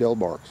stand of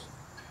shellbarks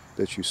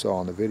that you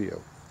saw in the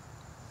video.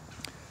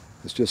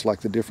 It's just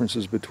like the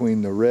differences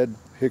between the red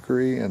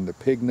hickory and the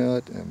pig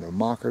nut and the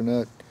mocker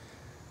nut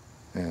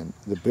and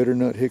the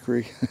bitternut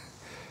hickory.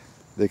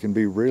 They can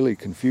be really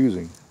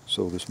confusing.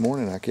 So this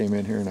morning I came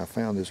in here and I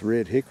found this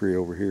red hickory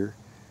over here,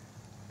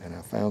 and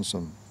I found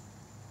some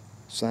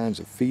signs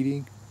of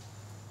feeding.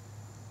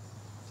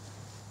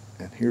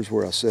 And here's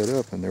where I set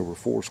up, and there were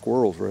 4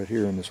 squirrels right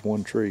here in this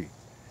one tree.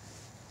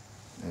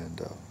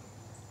 And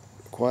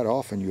quite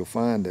often you'll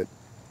find that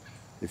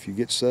if you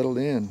get settled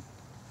in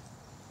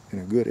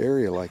a good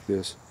area like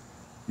this,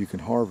 you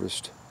can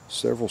harvest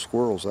several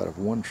squirrels out of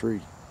one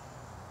tree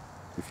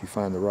if you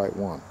find the right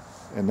one.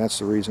 And that's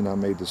the reason I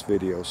made this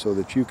video, so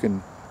that you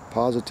can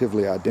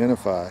positively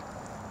identify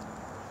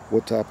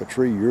what type of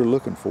tree you're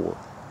looking for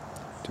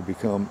to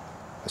become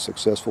a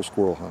successful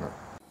squirrel hunter.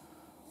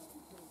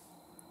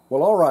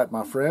 Well, all right,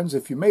 my friends,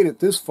 if you made it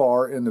this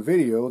far in the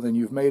video, then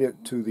you've made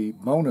it to the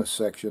bonus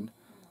section.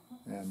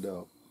 And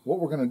what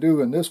we're going to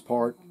do in this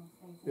part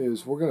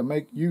is we're going to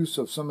make use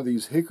of some of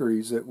these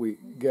hickories that we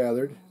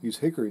gathered, these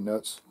hickory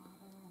nuts,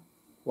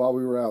 while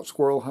we were out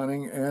squirrel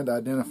hunting and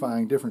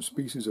identifying different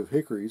species of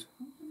hickories.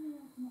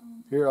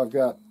 Here I've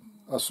got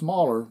a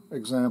smaller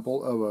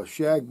example of a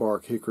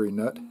shagbark hickory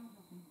nut.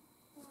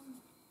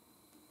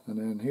 And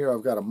then here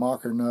I've got a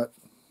mocker nut.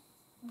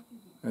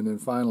 And then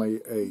finally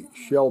a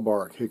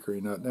shellbark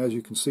hickory nut. And as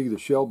you can see, the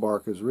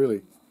shellbark is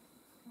really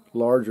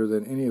larger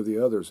than any of the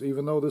others,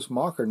 even though this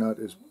mocker nut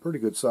is pretty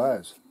good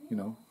size, you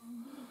know.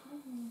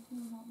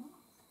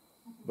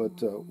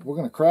 But we're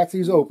going to crack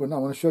these open.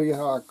 I'm going to show you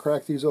how I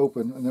crack these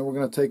open, and then we're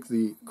going to take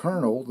the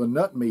kernel, the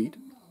nut meat,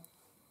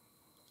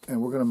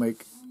 and we're going to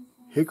make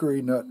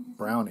hickory nut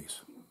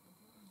brownies.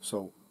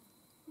 So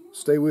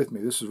stay with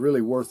me. This is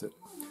really worth it.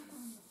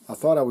 I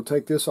thought I would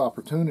take this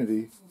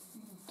opportunity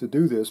to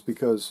do this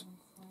because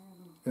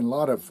in a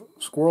lot of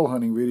squirrel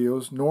hunting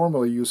videos,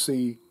 normally you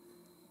see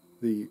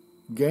the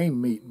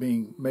game meat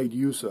being made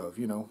use of,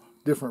 you know,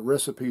 different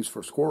recipes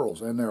for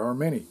squirrels, and there are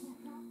many.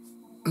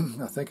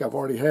 I think I've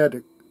already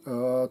had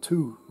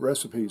 2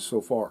 recipes so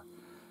far,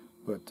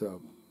 but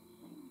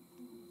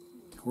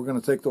we're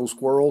going to take those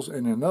squirrels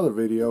in another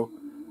video,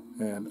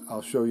 and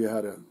I'll show you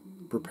how to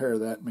prepare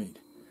that meat.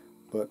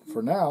 But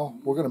for now,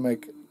 we're going to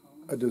make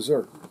a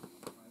dessert.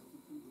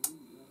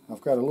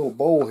 I've got a little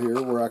bowl here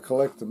where I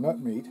collect the nut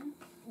meat,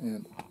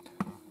 and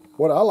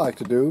what I like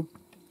to do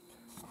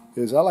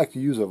is I like to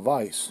use a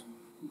vise,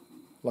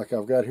 like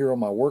I've got here on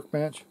my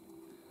workbench,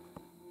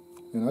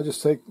 and I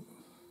just take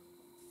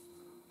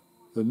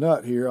the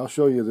nut here. I'll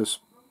show you this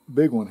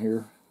big one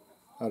here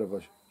out of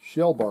a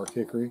shellbark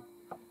hickory,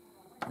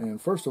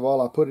 and first of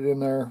all I put it in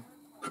there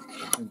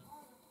and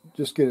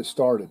just get it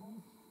started.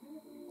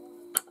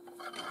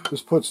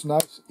 This puts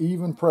nice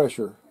even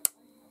pressure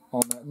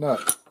on that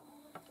nut.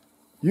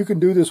 You can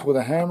do this with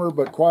a hammer,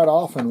 but quite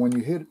often when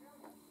you hit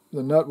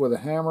the nut with a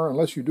hammer,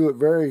 unless you do it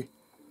very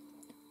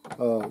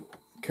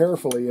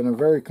carefully in a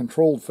very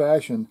controlled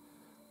fashion,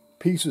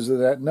 pieces of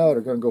that nut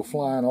are going to go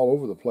flying all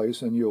over the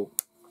place, and you'll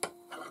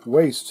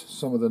waste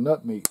some of the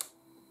nut meat.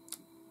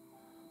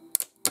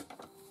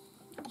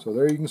 So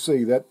there you can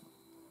see that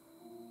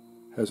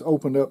has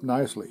opened up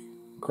nicely,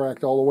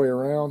 cracked all the way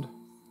around,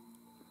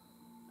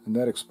 and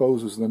that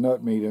exposes the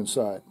nut meat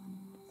inside.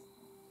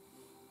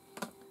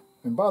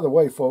 And by the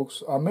way,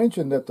 folks, I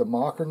mentioned that the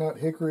mocker nut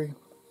hickory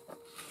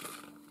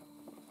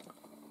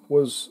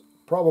was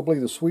probably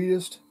the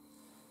sweetest.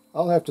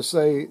 I'll have to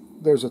say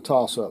there's a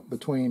toss-up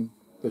between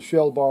the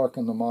shellbark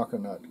and the mocker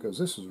nut, because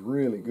this is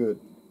really good.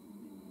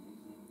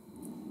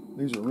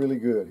 These are really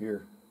good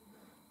here.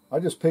 I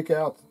just pick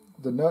out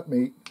the nut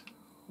meat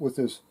with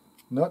this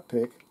nut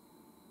pick.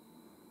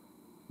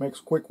 Makes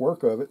quick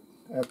work of it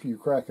after you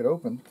crack it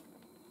open.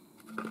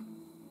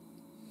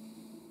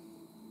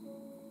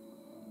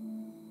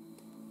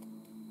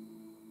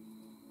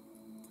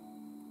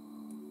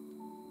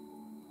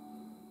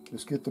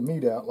 Just get the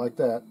meat out like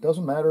that.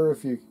 Doesn't matter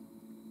if you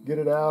get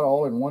it out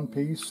all in one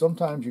piece.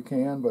 Sometimes you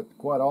can, but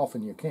quite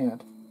often you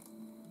can't.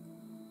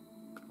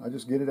 I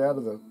just get it out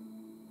of the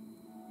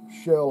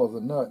shell of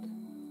the nut.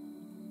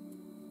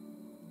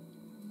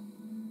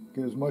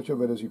 Get as much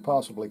of it as you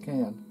possibly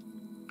can.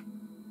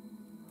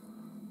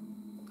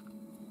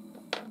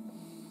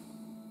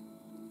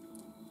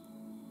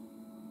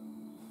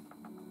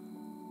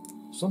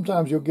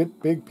 Sometimes you'll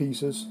get big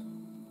pieces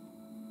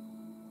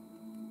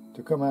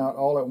to come out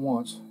all at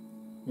once,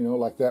 you know,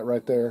 like that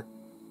right there.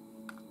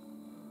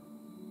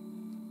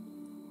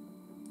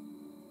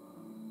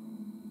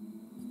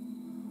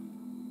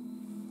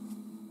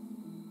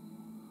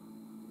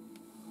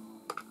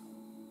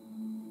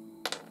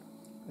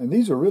 And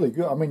these are really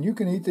good. I mean, you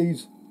can eat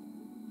these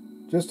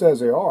just as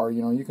they are,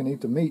 you know, you can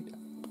eat the meat.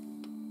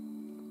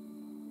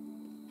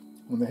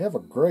 And they have a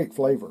great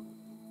flavor.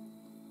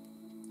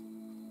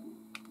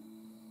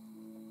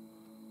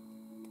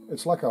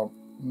 It's like a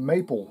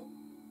maple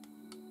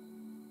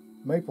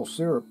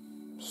syrup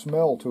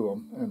smell to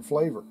them and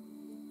flavor.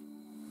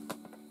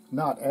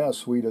 Not as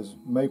sweet as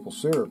maple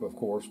syrup, of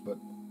course, but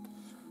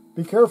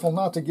be careful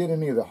not to get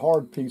any of the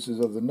hard pieces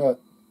of the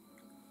nut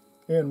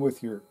in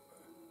with your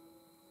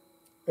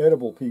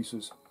edible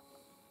pieces.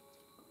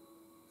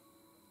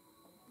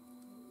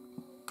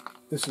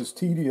 This is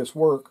tedious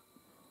work,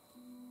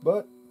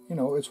 but you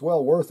know, it's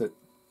well worth it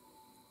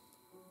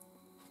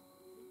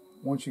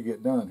once you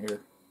get done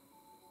here.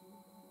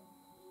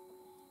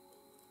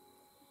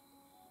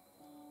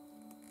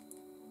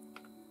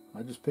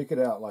 I just pick it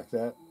out like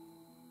that.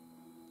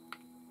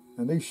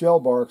 And these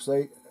shellbarks,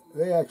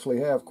 they actually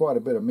have quite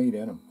a bit of meat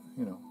in them,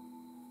 you know.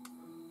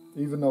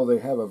 Even though they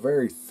have a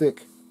very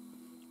thick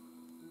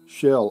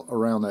shell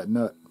around that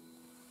nut.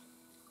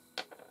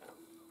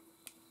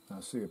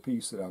 I see a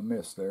piece that I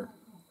missed there.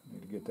 I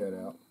need to get that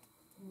out.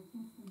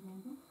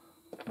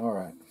 All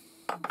right.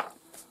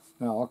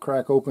 Now I'll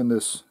crack open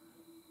this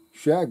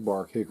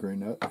shagbark hickory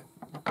nut.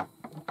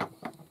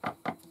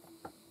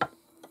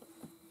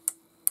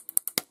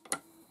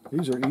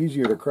 These are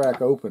easier to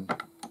crack open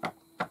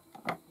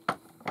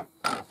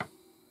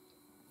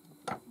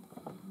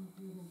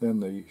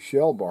than the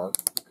shell bark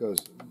because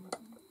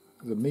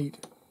the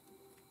meat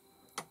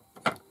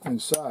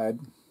inside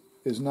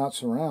is not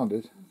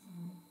surrounded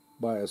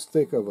by as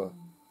thick of a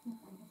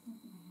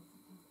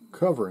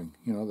covering,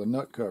 you know, the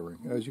nut covering.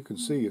 As you can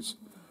see, it's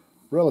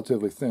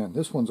relatively thin.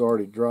 This one's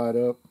already dried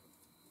up,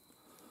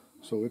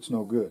 so it's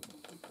no good.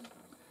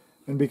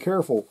 And be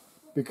careful,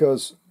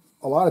 because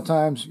a lot of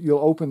times you'll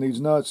open these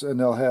nuts and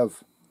they'll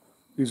have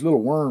these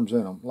little worms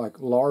in them, like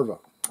larvae.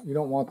 You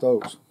don't want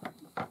those.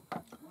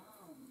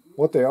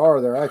 What they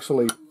are, they're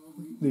actually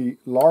the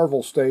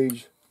larval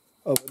stage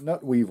of a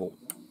nut weevil.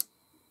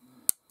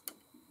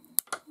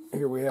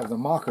 Here we have the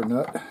mocker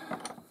nut.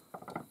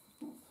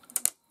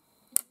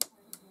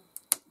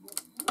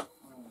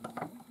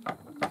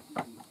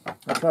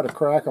 I try to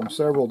crack them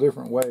several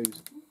different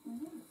ways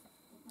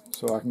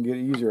so I can get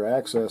easier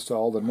access to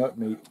all the nut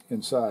meat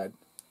inside.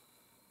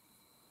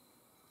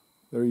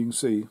 There you can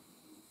see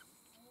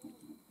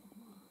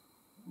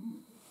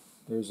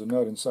there's a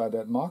nut inside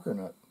that mocker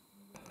nut.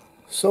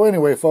 So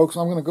anyway, folks,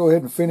 I'm going to go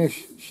ahead and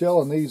finish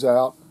shelling these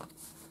out,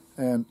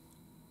 and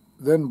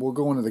then we'll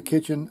go into the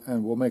kitchen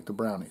and we'll make the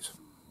brownies.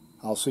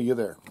 I'll see you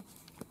there.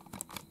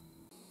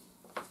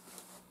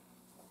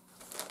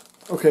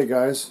 Okay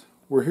guys,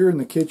 we're here in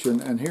the kitchen,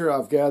 and here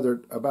I've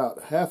gathered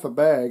about half a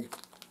bag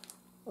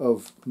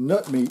of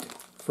nut meat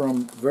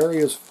from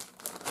various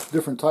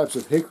different types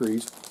of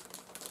hickories.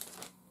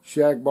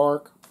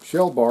 Shagbark,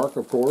 shellbark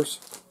of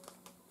course,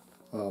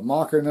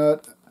 mocker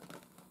nut,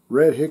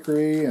 red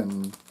hickory,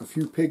 and a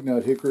few pig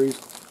nut hickories.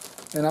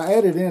 And I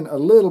added in a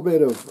little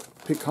bit of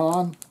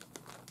pecan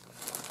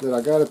that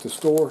I got at the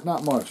store.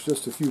 Not much,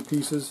 just a few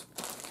pieces.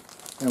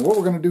 And what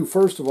we're going to do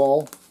first of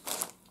all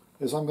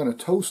is I'm going to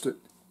toast it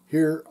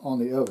here on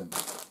the oven.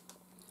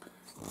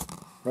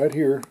 Right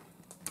here.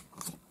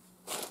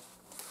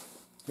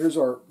 Here's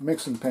our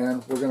mixing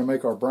pan we're going to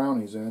make our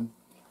brownies in.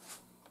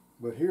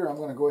 But here I'm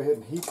going to go ahead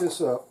and heat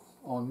this up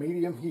on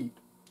medium heat.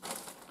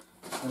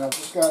 And I've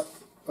just got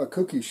a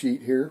cookie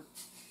sheet here.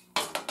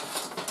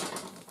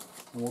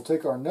 And we'll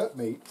take our nut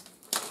meat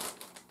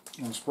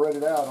and spread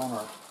it out on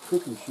our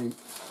cookie sheet.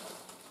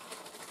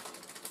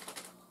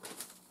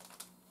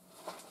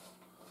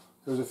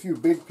 There's a few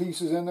big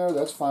pieces in there,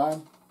 that's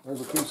fine.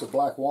 There's a piece of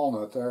black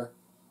walnut there,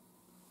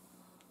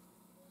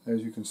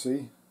 as you can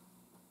see.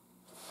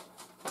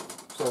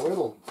 So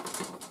it'll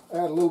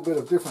add a little bit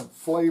of different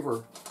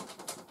flavor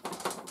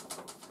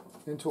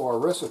into our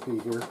recipe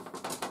here.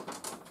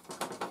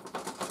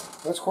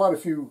 That's quite a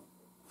few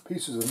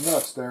pieces of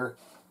nuts there,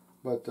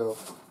 but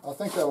I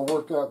think that'll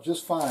work out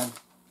just fine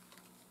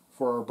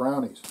for our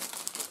brownies.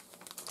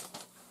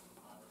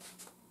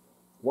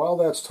 While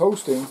that's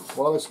toasting,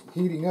 while it's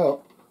heating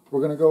up, we're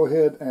going to go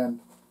ahead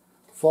and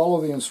follow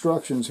the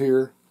instructions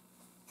here.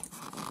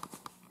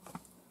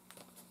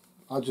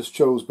 I just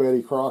chose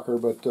Betty Crocker,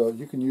 but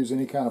you can use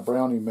any kind of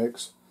brownie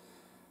mix.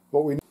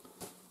 What we need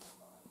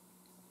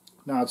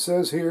now, it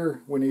says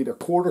here we need a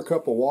 1/4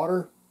 cup of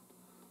water,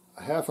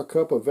 a 1/2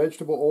 cup of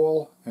vegetable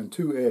oil, and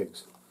 2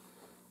 eggs.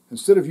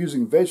 Instead of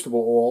using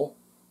vegetable oil,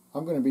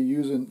 I'm going to be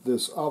using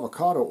this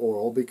avocado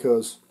oil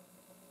because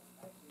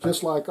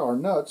just like our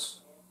nuts,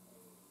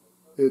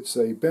 it's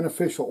a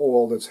beneficial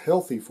oil that's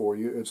healthy for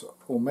you. It's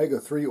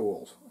omega-3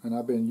 oils, and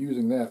I've been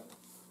using that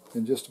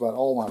in just about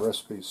all my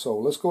recipes. So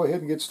let's go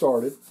ahead and get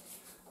started.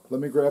 Let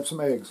me grab some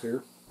eggs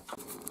here.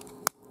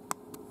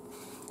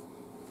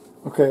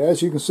 Okay,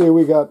 as you can see,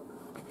 we got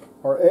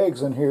our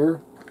eggs in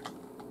here.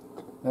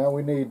 Now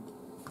we need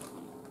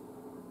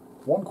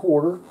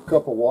 1/4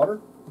 cup of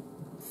water.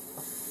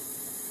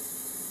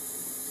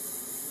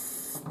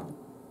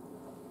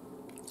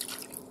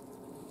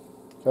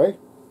 Okay.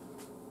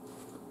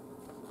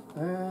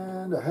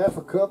 And a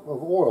 1/2 cup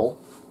of oil.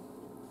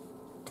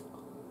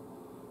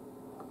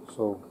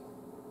 So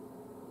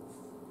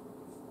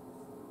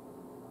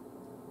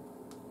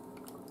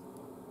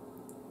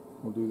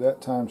we'll do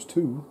that times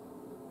 2.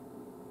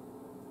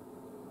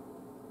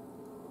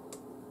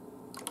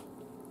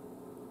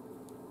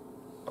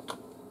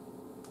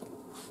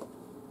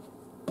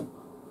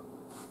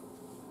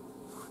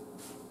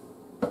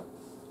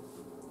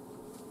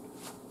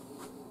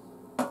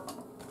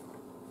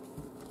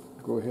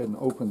 Go ahead and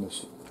open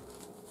this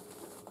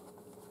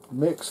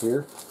mix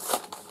here.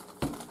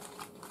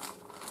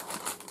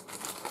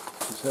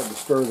 Just had to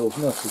stir those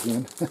nuts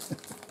again.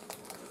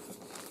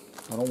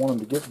 I don't want them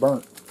to get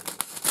burnt.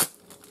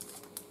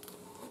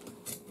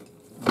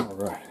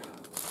 Alright.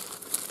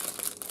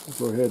 We'll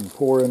go ahead and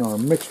pour in our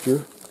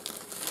mixture.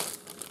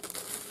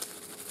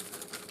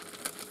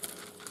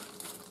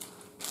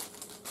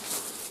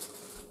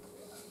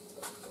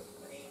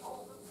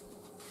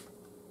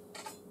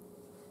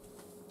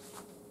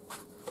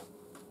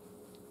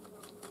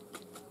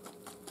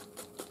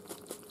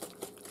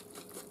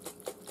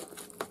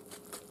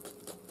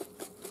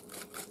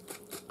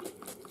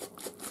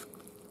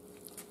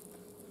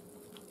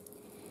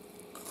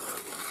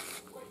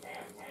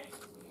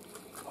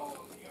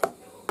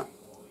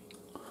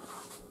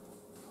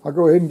 I'll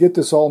go ahead and get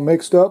this all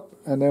mixed up,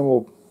 and then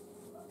we'll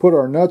put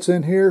our nuts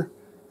in here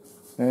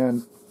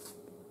and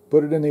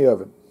put it in the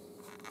oven.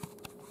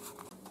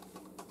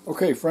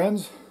 Okay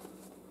friends,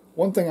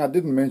 one thing I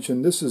didn't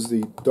mention, this is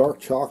the dark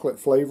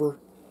chocolate flavor.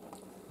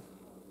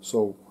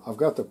 So I've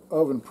got the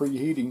oven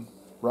preheating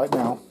right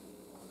now,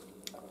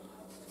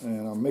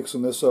 and I'm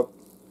mixing this up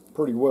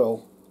pretty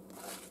well.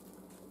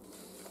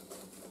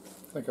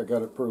 I think I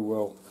got it pretty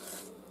well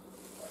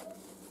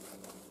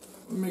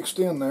mixed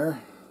in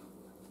there.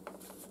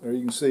 There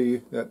you can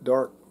see that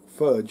dark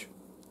fudge.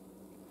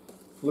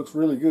 Looks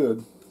really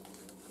good.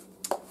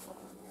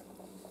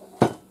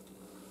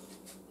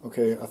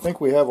 Okay, I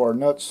think we have our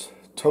nuts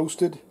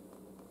toasted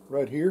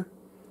right here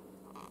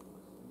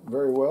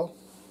very well.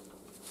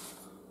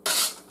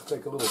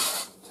 Take a little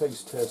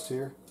taste test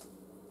here.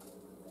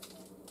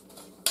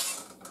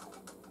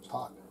 It's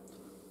hot.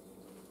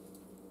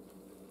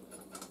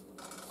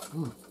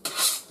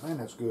 Man,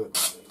 that's good.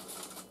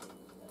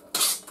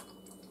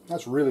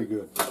 That's really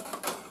good.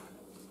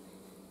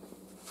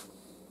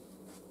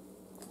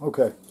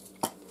 Okay.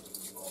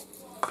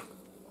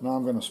 Now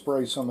I'm going to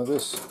spray some of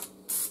this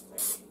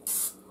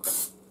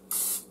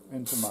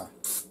into my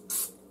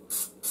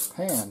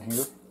pan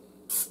here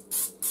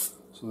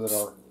so that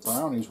our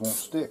brownies won't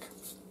stick.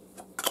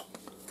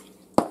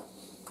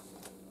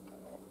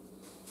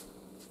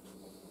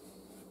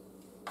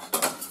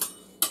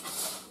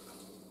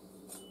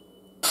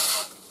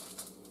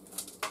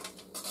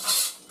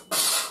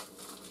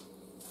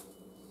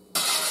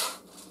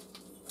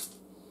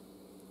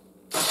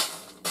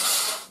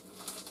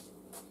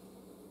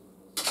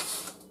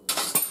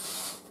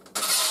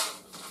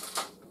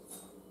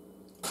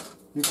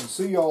 You can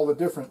see all the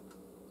different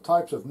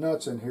types of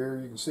nuts in here.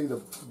 You can see the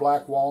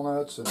black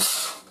walnuts and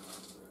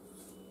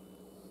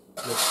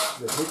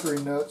the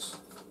hickory nuts.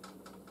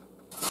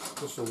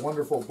 Just a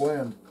wonderful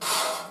blend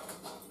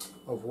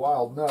of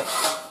wild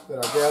nuts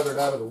that I gathered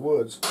out of the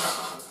woods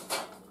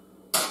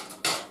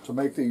to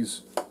make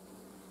these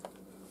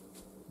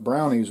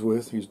brownies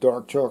with, these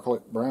dark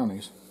chocolate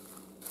brownies.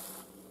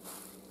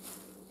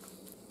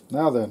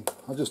 Now then,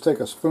 I'll just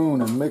take a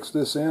spoon and mix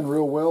this in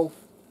real well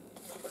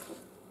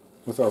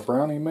with our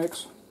brownie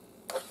mix.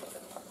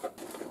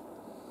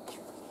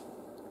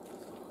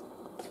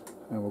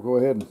 And we'll go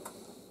ahead and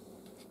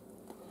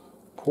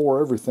pour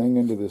everything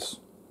into this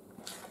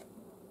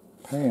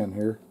pan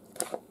here.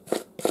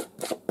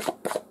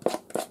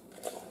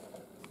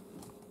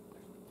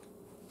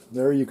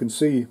 There you can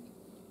see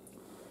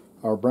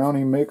our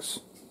brownie mix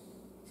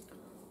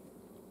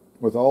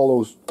with all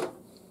those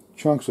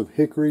chunks of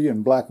hickory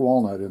and black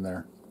walnut in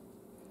there.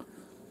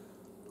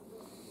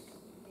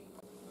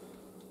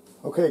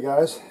 Okay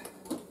guys,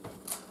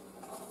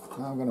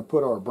 now I'm going to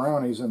put our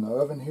brownies in the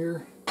oven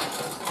here,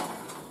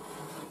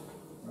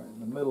 right in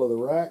the middle of the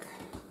rack,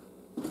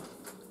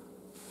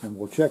 and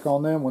we'll check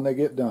on them when they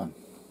get done.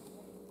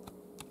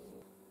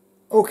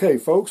 Okay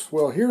folks,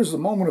 well here's the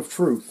moment of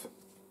truth.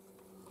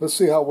 Let's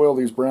see how well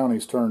these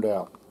brownies turned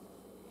out.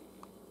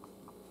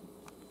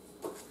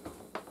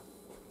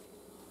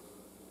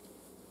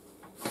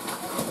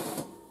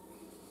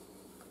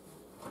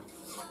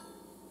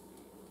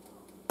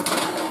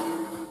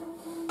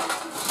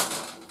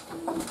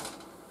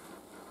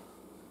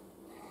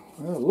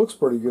 Well, it looks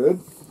pretty good.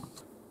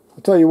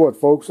 I'll tell you what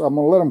folks, I'm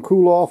going to let them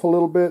cool off a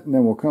little bit and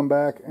then we'll come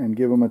back and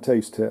give them a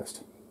taste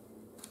test.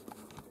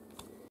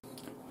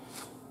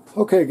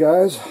 Okay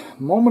guys,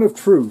 moment of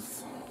truth.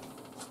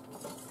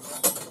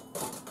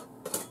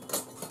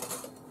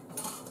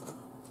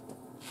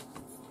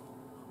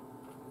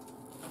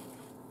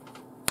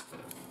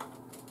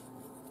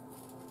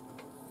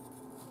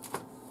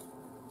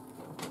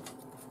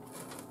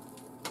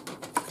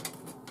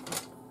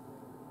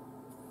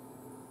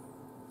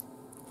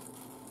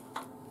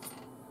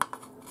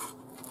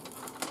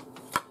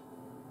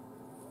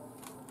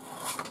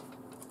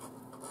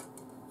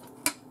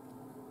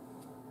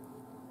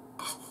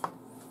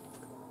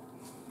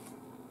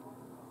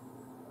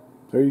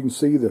 There you can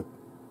see the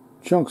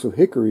chunks of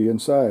hickory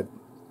inside.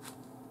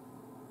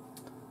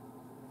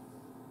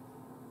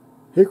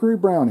 Hickory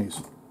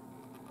brownies.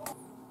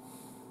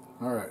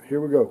 Alright,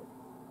 here we go.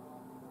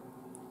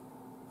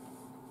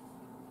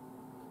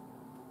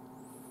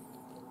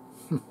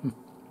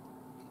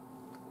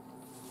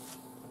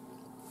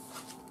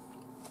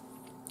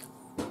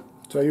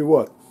 Tell you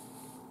what,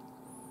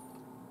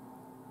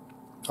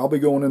 I'll be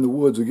going in the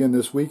woods again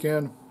this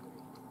weekend,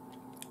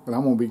 and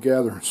I'm going to be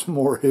gathering some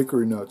more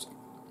hickory nuts.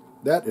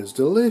 That is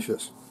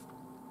delicious.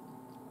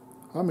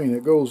 I mean,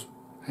 it goes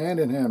hand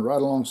in hand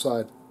right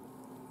alongside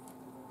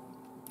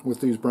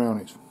with these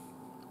brownies.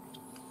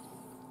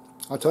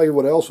 I'll tell you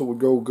what else it would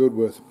go good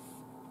with.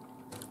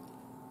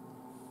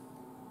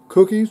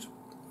 Cookies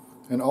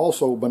and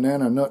also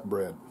banana nut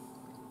bread.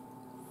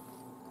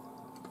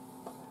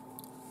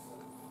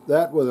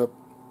 That with a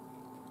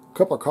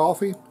cup of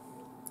coffee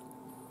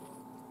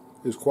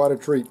is quite a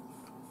treat.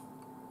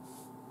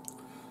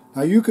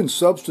 Now you can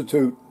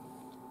substitute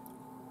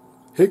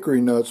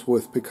hickory nuts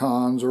with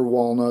pecans or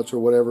walnuts or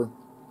whatever,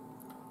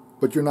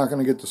 but you're not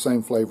going to get the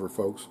same flavor,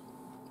 folks.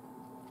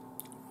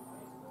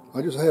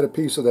 I just had a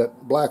piece of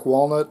that black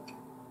walnut,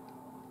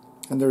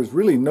 and there's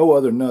really no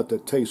other nut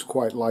that tastes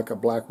quite like a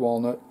black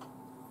walnut.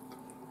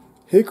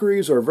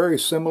 Hickories are very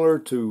similar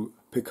to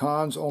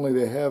pecans, only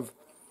they have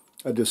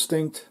a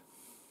distinct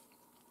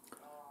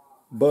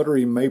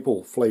buttery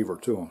maple flavor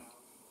to them.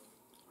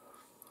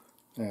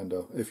 And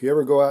if you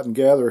ever go out and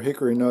gather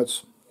hickory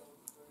nuts,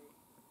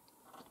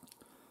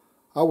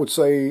 I would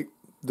say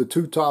the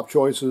two top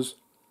choices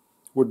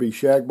would be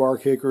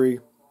shagbark hickory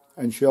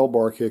and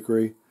shellbark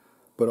hickory,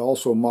 but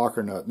also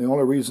mockernut. And the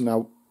only reason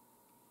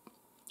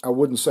I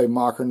wouldn't say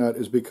mockernut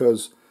is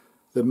because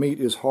the meat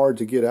is hard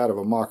to get out of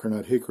a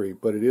mockernut hickory,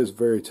 but it is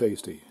very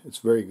tasty. It's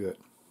very good.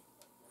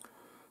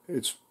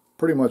 It's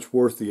pretty much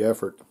worth the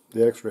effort,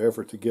 the extra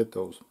effort to get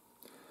those.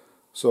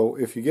 So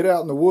if you get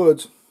out in the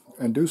woods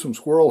and do some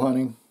squirrel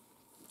hunting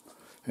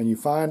and you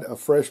find a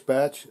fresh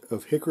batch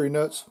of hickory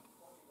nuts,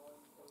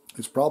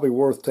 it's probably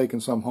worth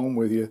taking some home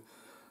with you.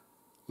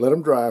 Let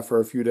them dry for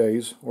a few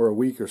days or a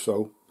week or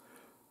so,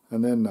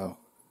 and then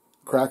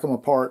crack them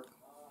apart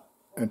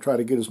and try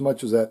to get as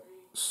much of that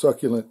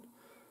succulent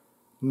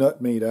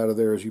nut meat out of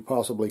there as you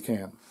possibly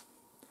can.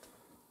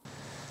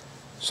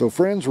 So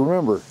friends,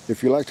 remember,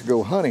 if you like to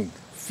go hunting,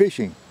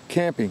 fishing,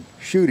 camping,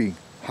 shooting,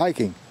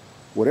 hiking,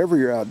 whatever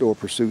your outdoor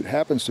pursuit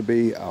happens to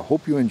be, I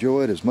hope you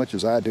enjoy it as much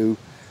as I do.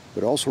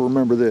 But also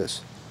remember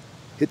this,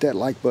 hit that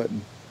like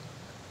button,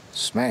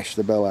 smash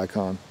the bell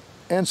icon,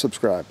 and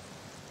subscribe.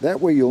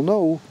 That way you'll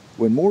know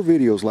when more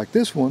videos like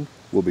this one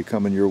will be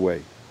coming your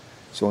way.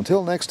 So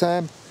until next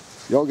time,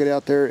 y'all get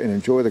out there and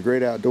enjoy the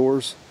great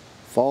outdoors.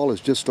 Fall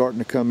is just starting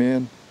to come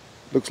in.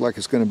 Looks like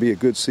it's going to be a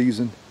good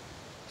season.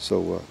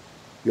 So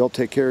y'all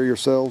take care of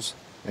yourselves,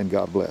 and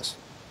God bless.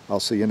 I'll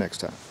see you next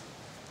time.